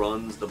who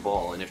runs the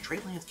ball. And if Trey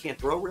Lance can't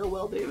throw real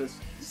well, Davis,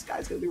 this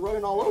guy's going to be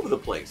running all over the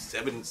place.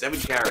 Seven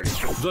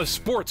carries. The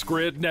Sports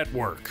Grid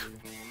Network.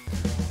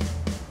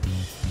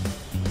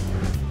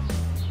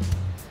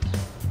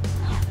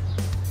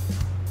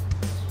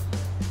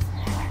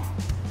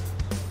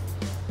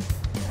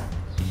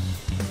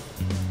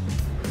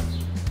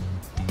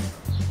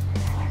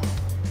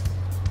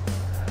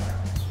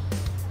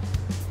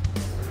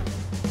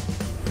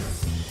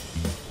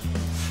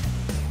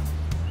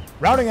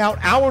 Rounding out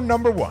hour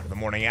number 1 of the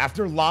morning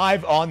after,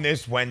 live on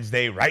this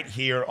Wednesday, right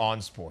here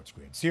on Sports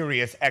Grid.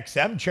 Sirius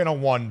XM, channel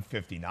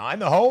 159,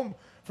 the home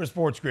for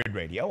Sports Grid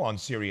Radio on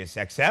Sirius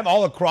XM,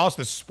 all across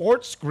the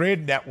Sports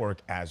Grid Network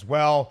as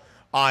well.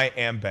 I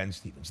am Ben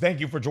Stevens. Thank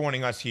you for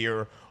joining us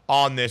here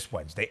on this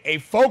Wednesday. A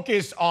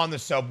focus on the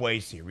Subway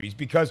Series,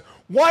 because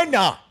why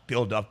not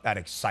build up that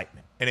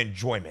excitement and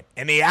enjoyment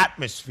and the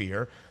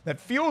atmosphere that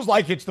feels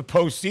like it's the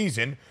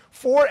postseason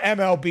for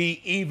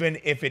MLB, even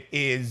if it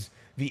is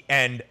the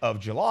end of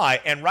July.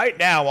 And right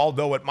now,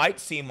 although it might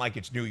seem like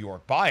it's New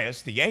York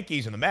bias, the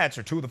Yankees and the Mets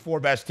are 2 of the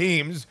 4 best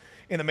teams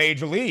in the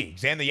major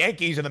leagues. And the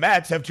Yankees and the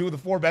Mets have 2 of the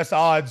 4 best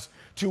odds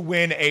to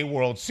win a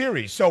World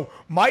Series. So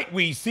might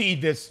we see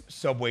this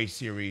Subway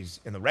Series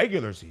in the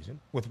regular season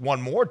with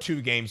one more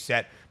 2-game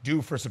set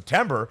due for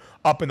September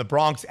up in the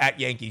Bronx at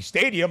Yankee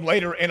Stadium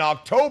later in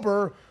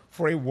October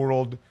for a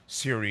World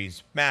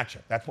Series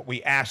matchup? That's what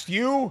we asked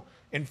you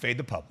in Fade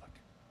the Public.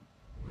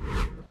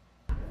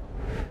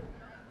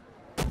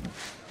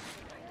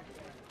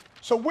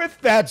 So with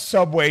that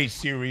Subway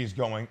Series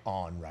going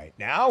on right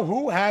now,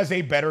 who has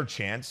a better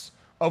chance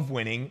of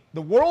winning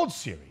the World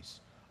Series?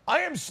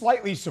 I am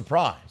slightly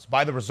surprised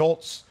by the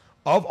results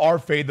of our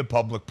Fade the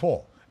Public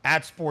poll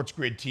at Sports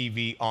Grid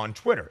TV on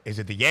Twitter. Is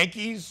it the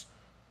Yankees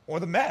or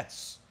the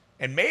Mets?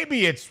 And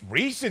maybe it's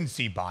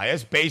recency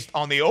bias based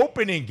on the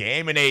opening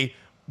game and a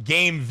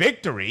game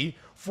victory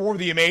for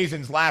the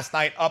Amazons last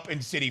night up in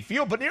Citi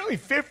Field, but nearly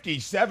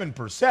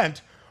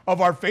 57% of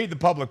our Fade the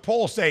Public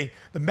poll say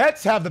the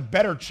Mets have the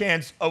better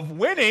chance of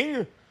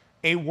winning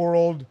a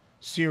World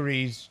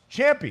Series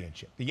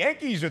championship. The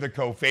Yankees are the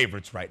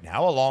co-favorites right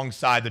now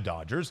alongside the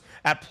Dodgers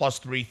at plus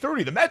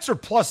 330. The Mets are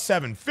plus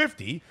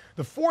 750,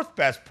 the 4th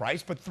best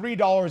price, but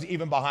 $3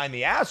 even behind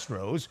the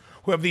Astros,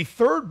 who have the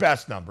 3rd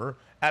best number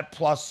at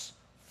plus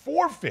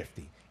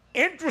 450.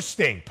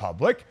 Interesting,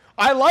 Public.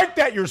 I like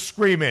that you're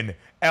screaming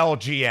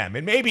LGM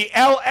and maybe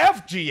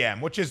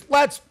LFGM, which is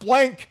let's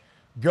blank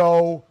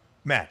go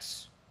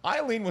Mets.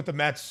 I lean with the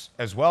Mets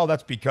as well.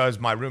 That's because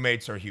my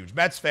roommates are huge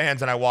Mets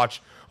fans, and I watch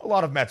a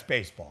lot of Mets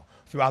baseball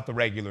throughout the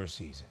regular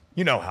season.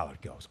 You know how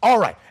it goes. All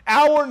right,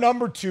 hour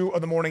number 2 of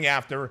the morning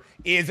after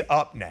is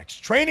up next.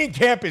 Training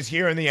camp is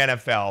here in the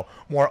NFL.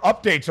 More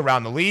updates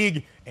around the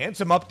league and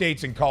some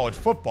updates in college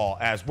football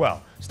as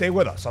well. Stay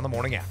with us on the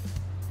morning after.